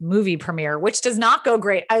Smith's movie premiere, which does not go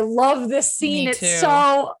great. I love this scene. Me It's too.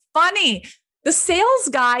 so funny. The sales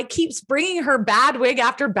guy keeps bringing her bad wig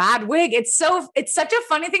after bad wig. It's such a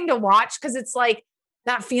funny thing to watch because it's like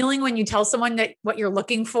that feeling when you tell someone that what you're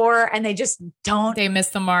looking for and they just don't. They miss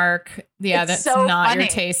the mark. Yeah, It's that's so not funny. your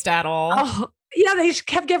taste at all. Oh, yeah, they just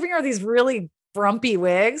kept giving her these really frumpy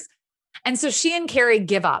wigs. And so she and Carrie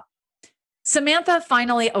give up. Samantha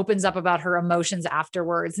finally opens up about her emotions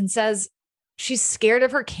afterwards and says she's scared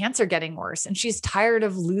of her cancer getting worse and she's tired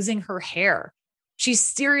of losing her hair. She's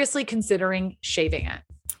seriously considering shaving it.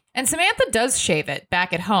 And Samantha does shave it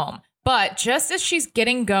back at home. But just as she's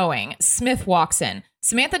getting going, Smith walks in.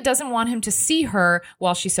 Samantha doesn't want him to see her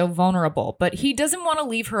while she's so vulnerable, but he doesn't want to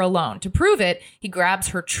leave her alone. To prove it, he grabs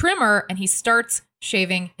her trimmer and he starts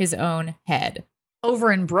shaving his own head.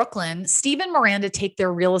 Over in Brooklyn, Steve and Miranda take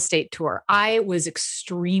their real estate tour. I was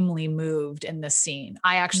extremely moved in this scene.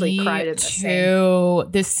 I actually cried at this scene. too.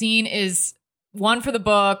 This scene is one for the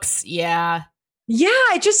books. Yeah. Yeah,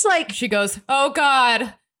 I just like, She goes, "Oh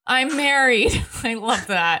God, I'm married." I love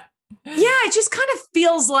that. yeah, it just kind of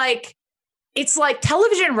feels like it's like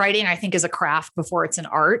television writing, I think, is a craft before it's an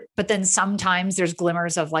art. But then sometimes there's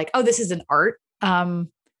glimmers of like, oh, this is an art,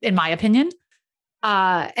 in my opinion.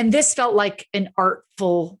 And this felt like an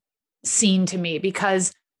artful scene to me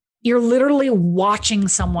because you're literally watching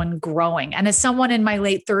someone growing. And as someone in my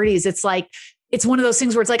late 30s, it's like, it's one of those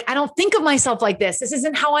things where it's like, I don't think of myself like this. This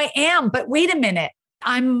isn't how I am. But wait a minute.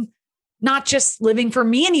 I'm not just living for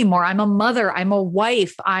me anymore. I'm a mother. I'm a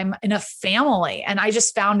wife. I'm in a family. And I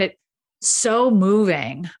just found it so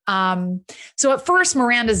moving. So at first,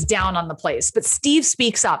 Miranda's down on the place, but Steve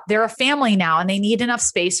speaks up. They're a family now and they need enough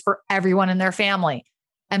space for everyone in their family.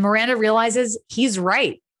 And Miranda realizes he's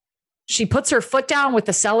right. She puts her foot down with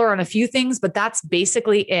the seller on a few things, but that's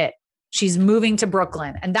basically it. She's moving to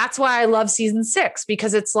Brooklyn. And that's why I love season 6,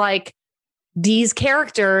 because it's like these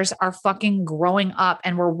characters are fucking growing up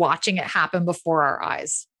and we're watching it happen before our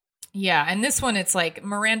eyes. Yeah, and this one, it's like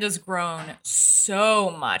Miranda's grown so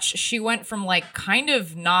much. She went from like kind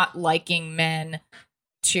of not liking men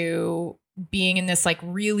to being in this like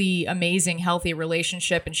really amazing, healthy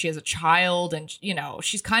relationship. And she has a child and, you know,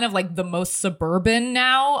 she's kind of like the most suburban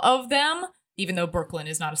now of them, even though Brooklyn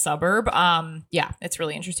is not a suburb. Yeah, it's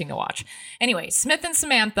really interesting to watch. Anyway, Smith and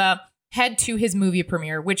Samantha head to his movie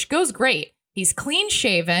premiere, which goes great. He's clean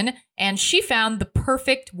shaven, and she found the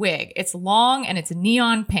perfect wig. It's long and it's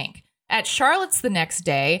neon pink. At Charlotte's the next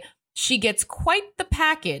day, she gets quite the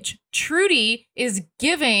package. Trudy is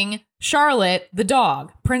giving Charlotte the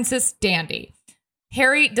dog, Princess Dandy.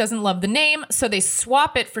 Harry doesn't love the name, so they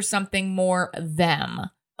swap it for something more them.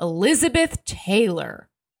 Elizabeth Taylor.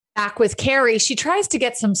 Back with Carrie, she tries to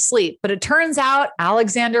get some sleep, but it turns out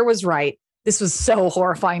Alexander was right. This was so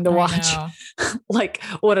horrifying to watch. Like,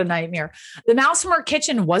 what a nightmare. The mouse from her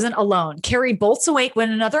kitchen wasn't alone. Carrie bolts awake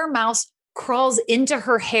when another mouse crawls into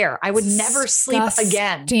her hair. I would never sleep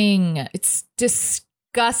again. It's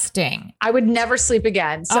disgusting. I would never sleep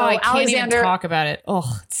again. So I can't Alexander, even talk about it.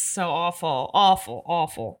 Oh, it's so awful.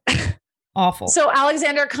 Awful. Awful. So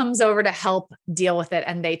Alexander comes over to help deal with it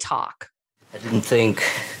and they talk. I didn't think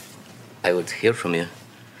I would hear from you.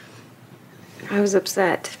 I was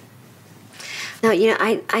upset. No, you know,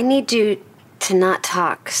 I need you to not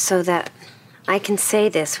talk so that I can say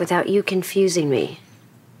this without you confusing me.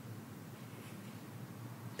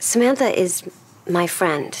 Samantha is my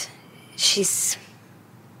friend. She's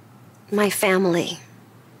my family,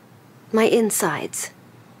 my insides.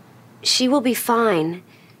 She will be fine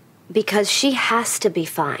because she has to be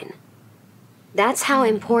fine. That's how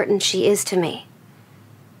important she is to me.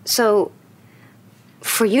 So,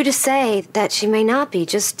 for you to say that she may not be,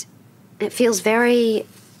 just, it feels very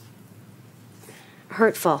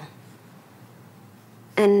hurtful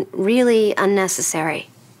and really unnecessary.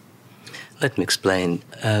 Let me explain.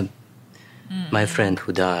 My friend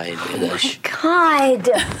who died. Oh my God!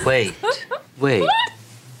 Wait.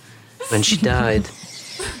 When she died,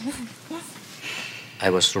 I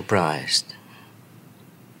was surprised.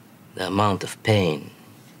 The amount of pain.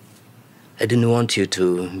 I didn't want you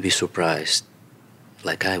to be surprised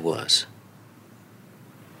like I was.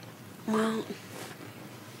 Well,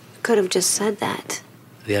 could have just said that.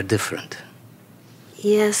 We are different.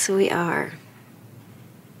 Yes, we are.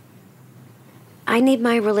 I need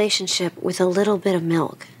my relationship with a little bit of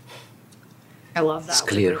milk. I love that. It's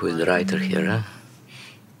clear who is the writer here, huh?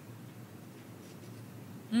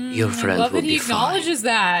 Your friend I love will that he be fine. acknowledges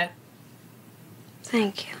that.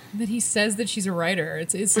 Thank you. That he says that she's a writer.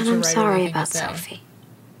 It's such And a I'm writer sorry thing to about say. Sophie.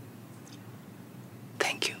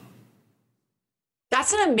 Thank you.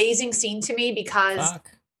 That's an amazing scene to me because Fuck.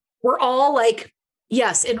 we're all like,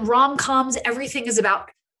 yes, in rom-coms, everything is about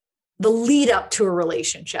the lead up to a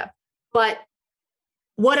relationship. But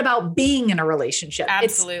what about being in a relationship?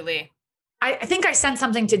 Absolutely. I think I sent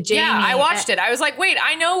something to Jamie. Yeah, I watched it. I was like, wait,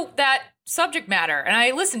 I know that subject matter, and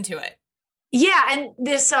I listened to it. Yeah, and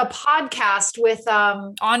this podcast with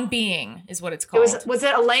On Being is what it's called. was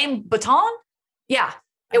it Elaine Baton? Yeah,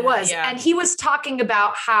 it was. yeah. And he was talking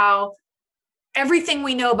about how everything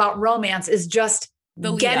we know about romance is just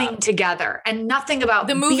The lead getting up. together and nothing about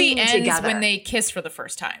The movie being ends together. when they kiss for the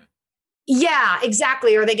first time. Yeah,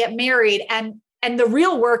 exactly. Or they get married. And the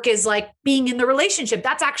real work is like being in the relationship.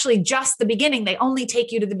 That's actually just the beginning. They only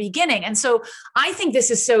take you to the beginning. And so I think this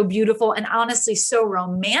is so beautiful and honestly so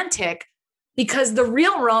romantic, because the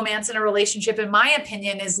real romance in a relationship, in my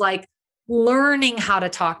opinion, is like learning how to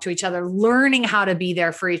talk to each other, learning how to be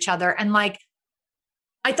there for each other. And like,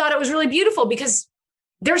 I thought it was really beautiful because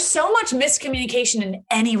there's so much miscommunication in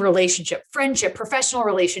any relationship, friendship, professional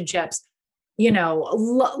relationships,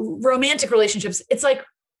 romantic relationships. It's like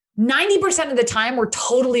 90% of the time we're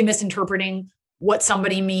totally misinterpreting what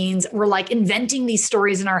somebody means. We're like inventing these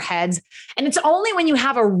stories in our heads. And it's only when you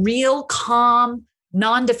have a real calm,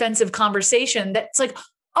 non-defensive conversation that's like,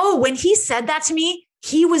 oh, when he said that to me,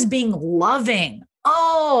 he was being loving.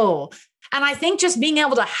 Oh, and I think just being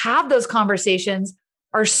able to have those conversations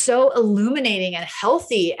are so illuminating and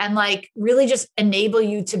healthy and like really just enable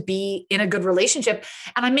you to be in a good relationship.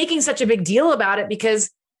 And I'm making such a big deal about it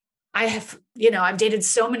because I've dated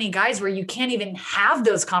so many guys where you can't even have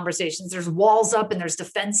those conversations. There's walls up and there's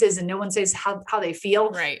defenses and no one says how they feel.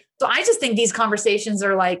 Right. So I just think these conversations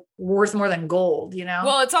are like worth more than gold,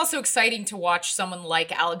 Well, it's also exciting to watch someone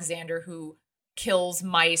like Alexander who kills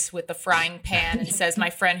mice with the frying pan and says, my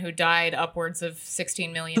friend who died upwards of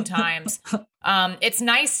 16 million times. It's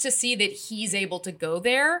nice to see that he's able to go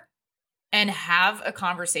there and have a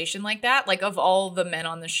conversation like that. Like of all the men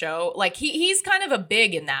on the show, like he's kind of a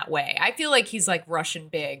big in that way. I feel like he's like Russian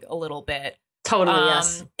big a little bit. Totally,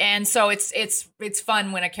 yes. And so it's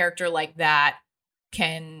fun when a character like that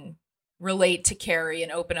can relate to Carrie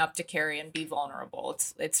and open up to Carrie and be vulnerable.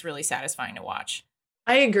 It's really satisfying to watch.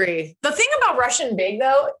 I agree. The thing about Russian big,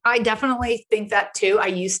 though, I definitely think that too. I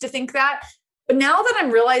used to think that, but now that I'm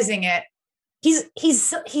realizing it,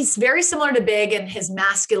 he's very similar to Big in his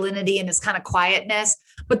masculinity and his kind of quietness.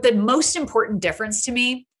 But the most important difference to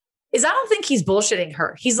me is I don't think he's bullshitting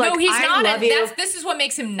her. He's like, no, he's I not. love you. This is what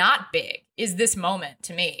makes him not Big. Is this moment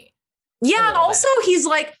to me? Yeah, and also he's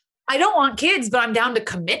like, I don't want kids, but I'm down to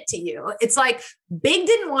commit to you. It's like Big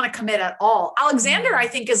didn't want to commit at all. Alexander, I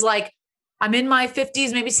think, is like, I'm in my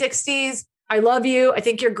 50s, maybe 60s. I love you. I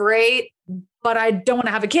think you're great, but I don't want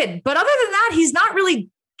to have a kid. But other than that, he's not really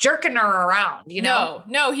jerking her around,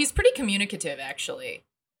 No, he's pretty communicative, actually.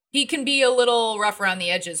 He can be a little rough around the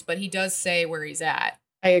edges, but he does say where he's at.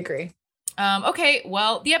 I agree. Okay,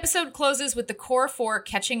 well, the episode closes with the core four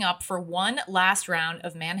catching up for one last round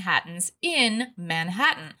of Manhattans in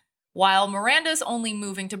Manhattan. While Miranda's only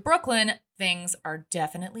moving to Brooklyn, things are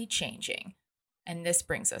definitely changing. And this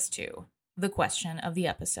brings us to the question of the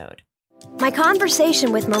episode. My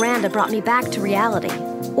conversation with Miranda brought me back to reality,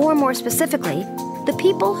 or more specifically, the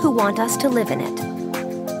people who want us to live in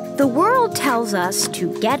it. The world tells us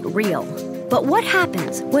to get real, but what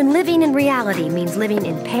happens when living in reality means living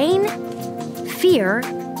in pain, fear,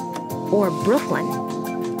 or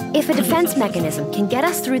Brooklyn? If a defense mechanism can get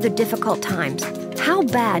us through the difficult times, how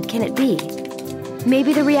bad can it be?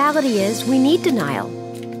 Maybe the reality is we need denial.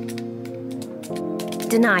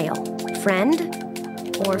 Denial,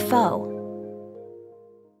 friend or foe?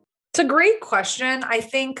 It's a great question. I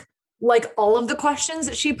think like all of the questions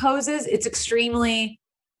that she poses, it's extremely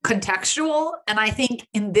contextual. And I think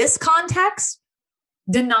in this context,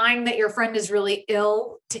 denying that your friend is really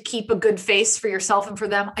ill to keep a good face for yourself and for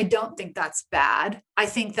them, I don't think that's bad. I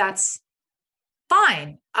think that's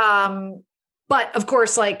fine. But of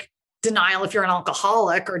course, like denial if you're an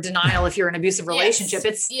alcoholic or denial if you're in an abusive relationship,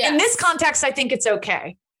 in this context, I think it's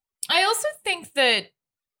okay. I also think that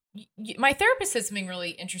my therapist said something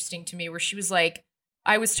really interesting to me where she was like,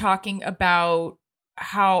 I was talking about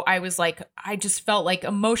how I was like, I just felt like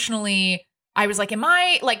emotionally, I was like, am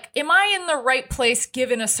I in the right place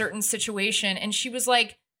given a certain situation? And she was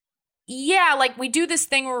like, yeah, like we do this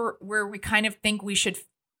thing where we kind of think we should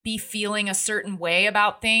be feeling a certain way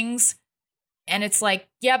about things. And it's like,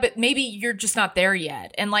 yeah, but maybe you're just not there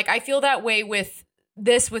yet. And like, I feel that way with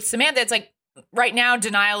Samantha. It's like, right now,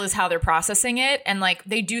 denial is how they're processing it. And like,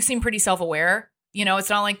 they do seem pretty self-aware. You know, it's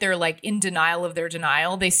not like they're like in denial of their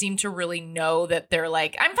denial. They seem to really know that they're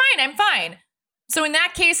like, I'm fine. So in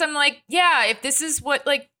that case, I'm like, yeah, if this is what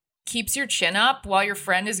like keeps your chin up while your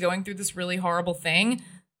friend is going through this really horrible thing.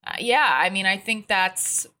 Yeah. I mean, I think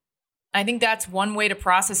that's one way to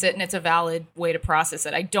process it. And it's a valid way to process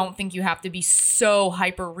it. I don't think you have to be so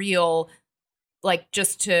hyper real, like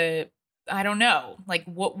just to, I don't know, like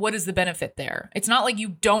what is the benefit there? It's not like you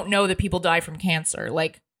don't know that people die from cancer.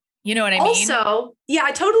 Like, you know what I mean? Also, yeah,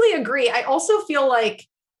 I totally agree. I also feel like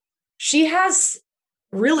she has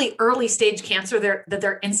really early stage cancer that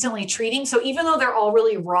they're instantly treating. So even though they're all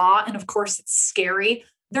really raw, and of course it's scary,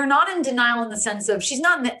 they're not in denial in the sense of she's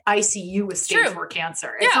not in the ICU with stage 4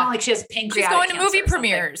 cancer. It's not like she has pancreatic cancer. She's going to movie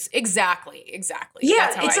premieres. Exactly.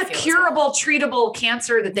 Yeah, it's a curable, treatable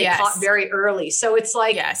cancer that they caught very early. So it's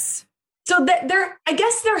like, so that I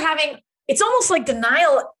guess they're having, it's almost like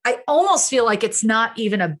denial. I almost feel like it's not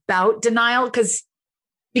even about denial because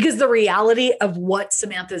the reality of what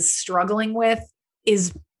Samantha's struggling with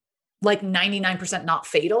is like 99% not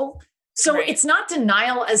fatal. So it's not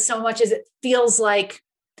denial as so much as it feels like,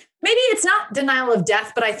 maybe it's not denial of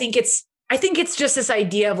death, but I think it's just this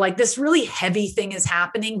idea of like this really heavy thing is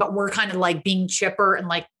happening, but we're kind of like being chipper and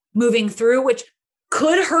like moving through, which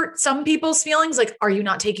could hurt some people's feelings. Like, are you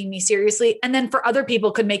not taking me seriously? And then for other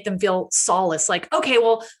people could make them feel solace. Like, okay,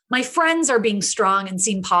 well, my friends are being strong and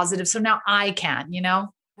seem positive. So now I can, you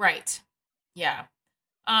know? Right. Yeah.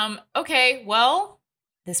 Okay. Well,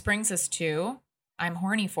 this brings us to I'm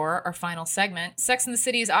horny for our final segment. Sex and the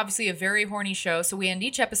City is obviously a very horny show. So we end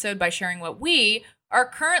each episode by sharing what we are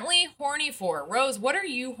currently horny for. Rose, what are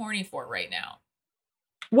you horny for right now?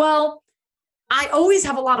 Well, I always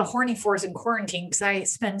have a lot of horny fors in quarantine because I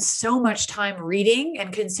spend so much time reading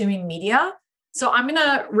and consuming media. So I'm going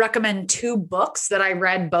to recommend 2 books that I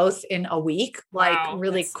read both in a week,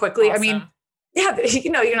 really quickly. Awesome. I mean, yeah,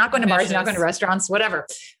 you know, you're not going to bars, you're not going to restaurants, whatever.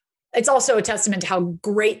 It's also a testament to how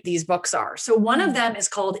great these books are. So one of them is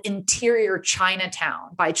called Interior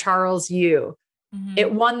Chinatown by Charles Yu. Mm-hmm.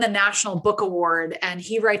 It won the National Book Award, and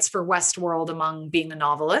he writes for Westworld among being a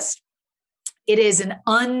novelist. It is an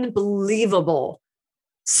unbelievable,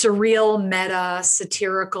 surreal, meta,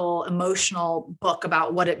 satirical, emotional book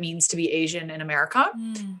about what it means to be Asian in America.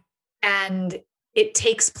 And it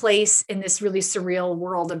takes place in this really surreal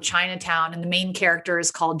world of Chinatown. And the main character is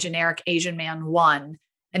called Generic Asian Man 1.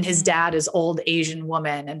 And his dad is old Asian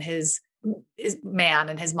woman, and his man,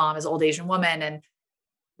 and his mom is old Asian woman. And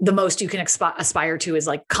the most you can aspire to is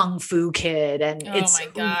like Kung Fu Kid. And it's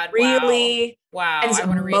really, wow. And it's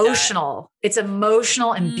emotional. It's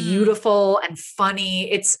emotional and beautiful and funny.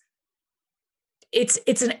 It's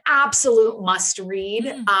an absolute must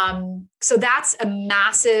read. So that's a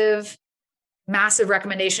massive, massive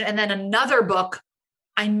recommendation. And then another book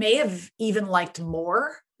I may have even liked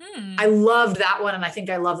more. I loved that one. And I think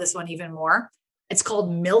I love this one even more. It's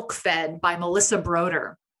called Milk Fed by Melissa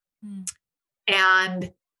Broder.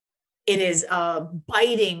 And it is a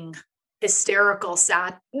biting, hysterical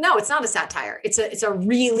no, it's not a satire. It's a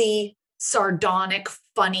really sardonic,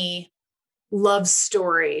 funny love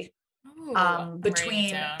story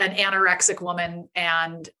between an anorexic woman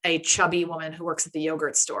and a chubby woman who works at the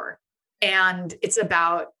yogurt store. And it's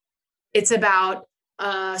about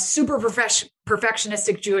a super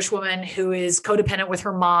perfectionistic Jewish woman who is codependent with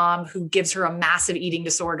her mom, who gives her a massive eating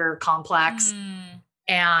disorder complex.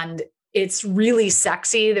 And it's really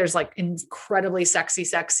sexy. There's like incredibly sexy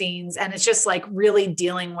sex scenes. And it's just like really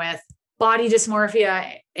dealing with body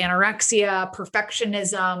dysmorphia, anorexia,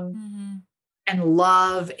 perfectionism, and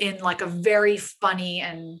love in like a very funny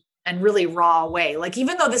and really raw way. Like,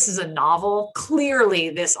 even though this is a novel, clearly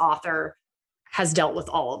this author has dealt with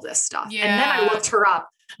all of this stuff. And then I looked her up.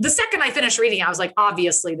 the second I finished reading, I was like,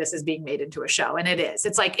 obviously this is being made into a show. And it is.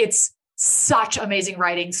 It's like, it's such amazing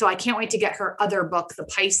writing. So I can't wait to get her other book, The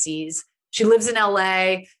Pisces. She lives in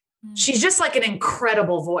LA. She's just like an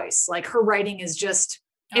incredible voice. Like her writing is just,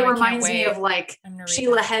 it reminds me of like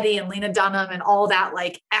Sheila Heti and Lena Dunham and all that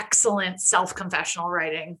like excellent self-confessional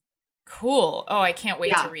writing. Cool. Oh, I can't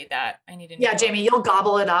wait to read that. I need to know. Yeah, Jamie, you'll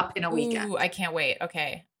gobble it up in a weekend. Ooh, I can't wait.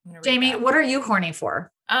 Okay. Jamie, what are you horny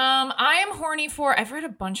for? I am horny for, I've read a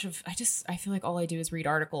bunch of, I feel like all I do is read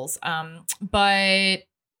articles. But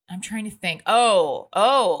I'm trying to think.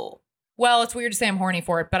 Well, it's weird to say I'm horny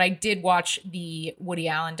for it, but I did watch the Woody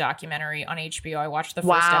Allen documentary on HBO. I watched the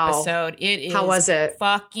first episode. It is How was it?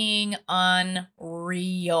 Fucking unreal.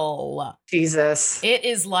 Jesus. It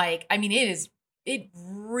is like, I mean, it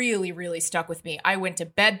really, really stuck with me. I went to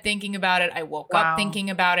bed thinking about it. I woke up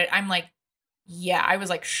thinking about it. I'm like, yeah, I was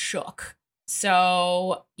like shook.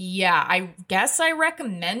 So yeah, I guess I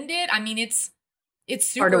recommend it. I mean, it's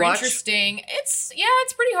super interesting. It's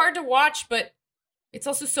pretty hard to watch, but it's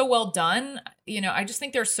also so well done. You know, I just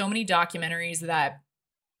think there's so many documentaries that,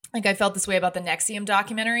 like, I felt this way about the NXIVM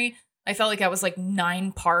documentary. I felt like I was like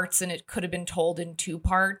 9 parts and it could have been told in 2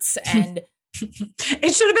 parts. And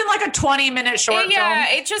it should have been like a 20-minute short film.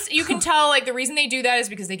 Yeah, it just, you can tell like the reason they do that is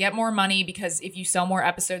because they get more money, because if you sell more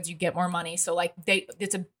episodes, you get more money. So like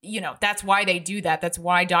that's why they do that. That's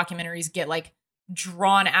why documentaries get like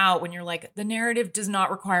drawn out when you're like, the narrative does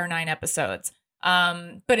not require 9 episodes.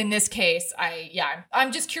 But in this case,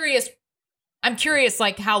 I'm just curious. I'm curious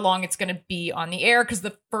like how long it's going to be on the air, because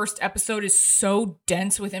the first episode is so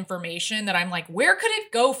dense with information that I'm like, where could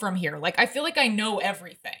it go from here? Like, I feel like I know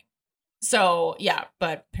everything. So yeah,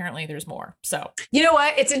 but apparently there's more. So, you know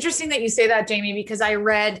what? It's interesting that you say that, Jamie, because I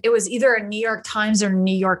read, it was either a New York Times or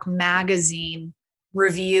New York Magazine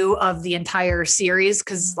review of the entire series.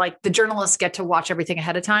 Cause like the journalists get to watch everything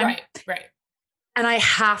ahead of time. Right. And I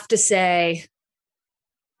have to say,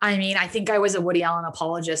 I mean, I think I was a Woody Allen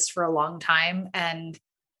apologist for a long time, and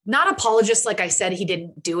not apologist. Like I said, he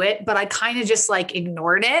didn't do it, but I kind of just like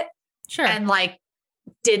ignored it. Sure. And like,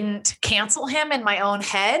 didn't cancel him in my own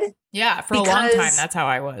head. Yeah. For a long time. That's how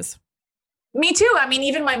I was. Me too. I mean,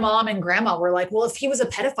 even my mom and grandma were like, well, if he was a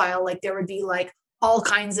pedophile, like there would be like all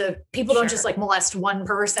kinds of people don't just like molest one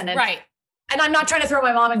person. And, right. And I'm not trying to throw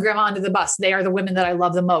my mom and grandma under the bus. They are the women that I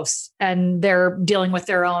love the most, and they're dealing with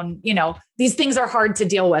their own, you know, these things are hard to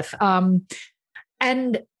deal with.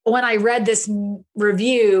 And when I read this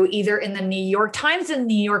review, either in the New York Times and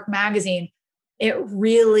New York Magazine, it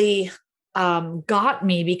really got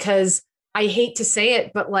me, because I hate to say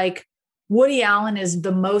it, but like Woody Allen is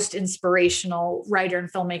the most inspirational writer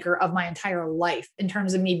and filmmaker of my entire life, in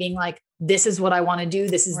terms of me being like, this is what I want to do.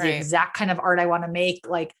 This is the exact kind of art I want to make.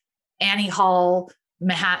 Like Annie Hall,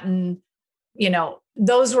 Manhattan, you know,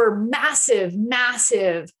 those were massive,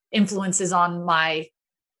 massive influences on my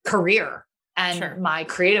career and my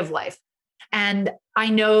creative life. And I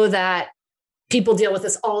know that people deal with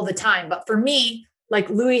this all the time, but for me, like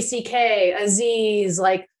Louis C.K., Aziz,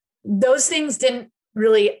 like those things didn't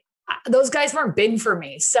really, those guys weren't big for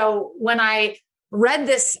me. So when I read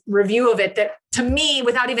this review of it, that to me,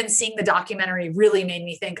 without even seeing the documentary, really made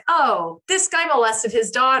me think, oh, this guy molested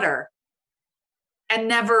his daughter and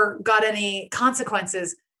never got any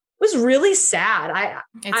consequences. It was really sad.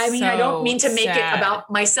 I mean, I don't mean to make it about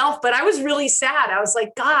myself, but I was really sad. I was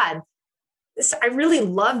like, God, I really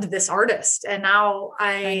loved this artist. And now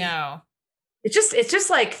I know. It's just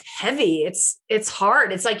like heavy. It's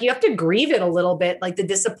hard. It's like you have to grieve it a little bit, like the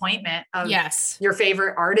disappointment of your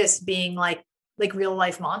favorite artist being like real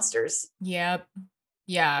life monsters. Yep.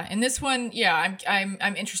 Yeah. And this one,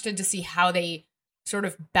 I'm interested to see how they sort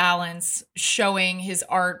of balance showing his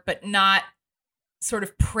art, but not sort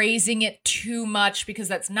of praising it too much, because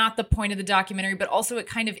that's not the point of the documentary, but also it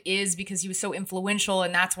kind of is, because he was so influential,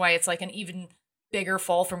 and that's why it's like an even bigger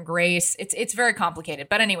fall from grace. It's very complicated,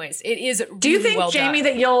 but anyways, it is really Do you think, well Jamie,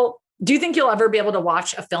 done. do you think you'll ever be able to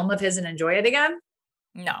watch a film of his and enjoy it again?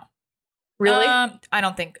 No. Really? I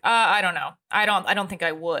don't think, I don't know. I don't think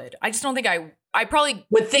I would. I just don't think I probably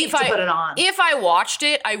would think to put it on. If I watched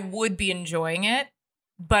it, I would be enjoying it,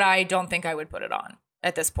 but I don't think I would put it on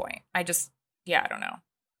at this point. I don't know.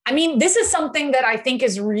 I mean, this is something that I think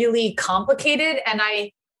is really complicated, and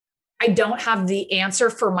I don't have the answer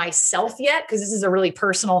for myself yet, because this is a really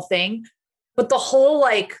personal thing. But the whole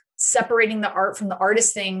like separating the art from the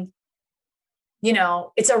artist thing, you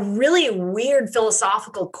know, it's a really weird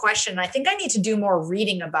philosophical question. I think I need to do more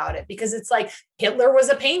reading about it, because it's like Hitler was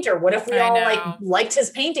a painter. What if we all liked his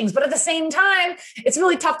paintings? But at the same time, it's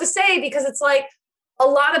really tough to say, because it's like a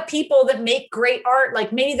lot of people that make great art,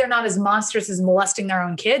 like maybe they're not as monstrous as molesting their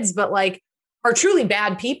own kids, but like are truly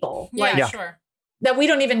bad people. Yeah, sure. That we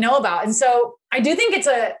don't even know about. And so I do think it's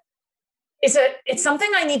something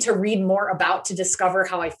I need to read more about to discover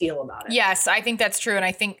how I feel about it. Yes, I think that's true. And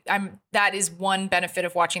I think that is one benefit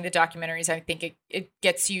of watching the documentaries. I think it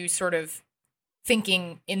gets you sort of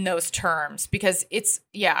thinking in those terms, because it's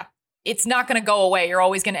not going to go away. You're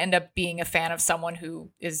always going to end up being a fan of someone who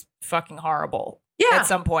is fucking horrible at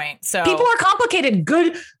some point. So people are complicated.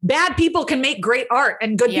 Bad people can make great art,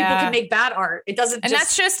 and good people can make bad art. It doesn't. And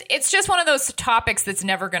it's just one of those topics that's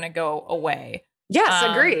never going to go away. Yes,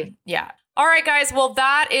 agreed. Yeah. All right, guys. Well,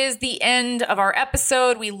 that is the end of our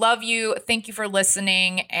episode. We love you. Thank you for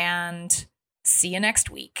listening, and see you next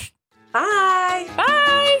week. Bye.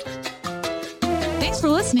 Bye. Thanks for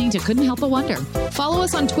listening to Couldn't Help But Wonder. Follow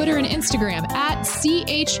us on Twitter and Instagram at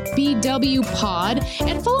CHBWPod,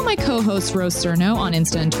 and follow my co-host Rose Cerno on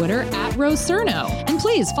Insta and Twitter at Rose Cerno. And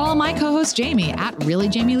please follow my co-host Jamie at Really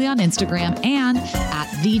Jamie Lee on Instagram and at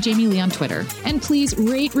The Jamie Lee on Twitter. And please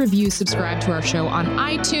rate, review, subscribe to our show on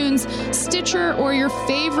iTunes, Stitcher, or your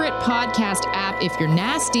favorite podcast app. If you're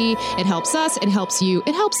nasty, it helps us, it helps you,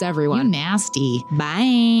 it helps everyone. You nasty.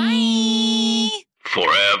 Bye. Bye.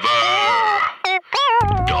 Forever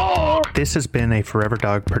Dog. This has been a Forever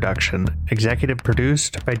Dog production, executive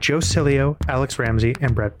produced by Joe Cilio, Alex Ramsey,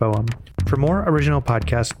 and Brett Boehm. For more original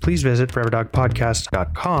podcasts, please visit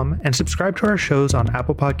foreverdogpodcast.com and subscribe to our shows on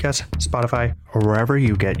Apple Podcasts, Spotify, or wherever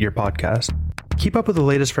you get your podcasts. Keep up with the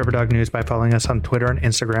latest Forever Dog news by following us on Twitter and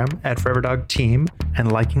Instagram at Forever Dog Team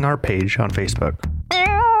and liking our page on Facebook.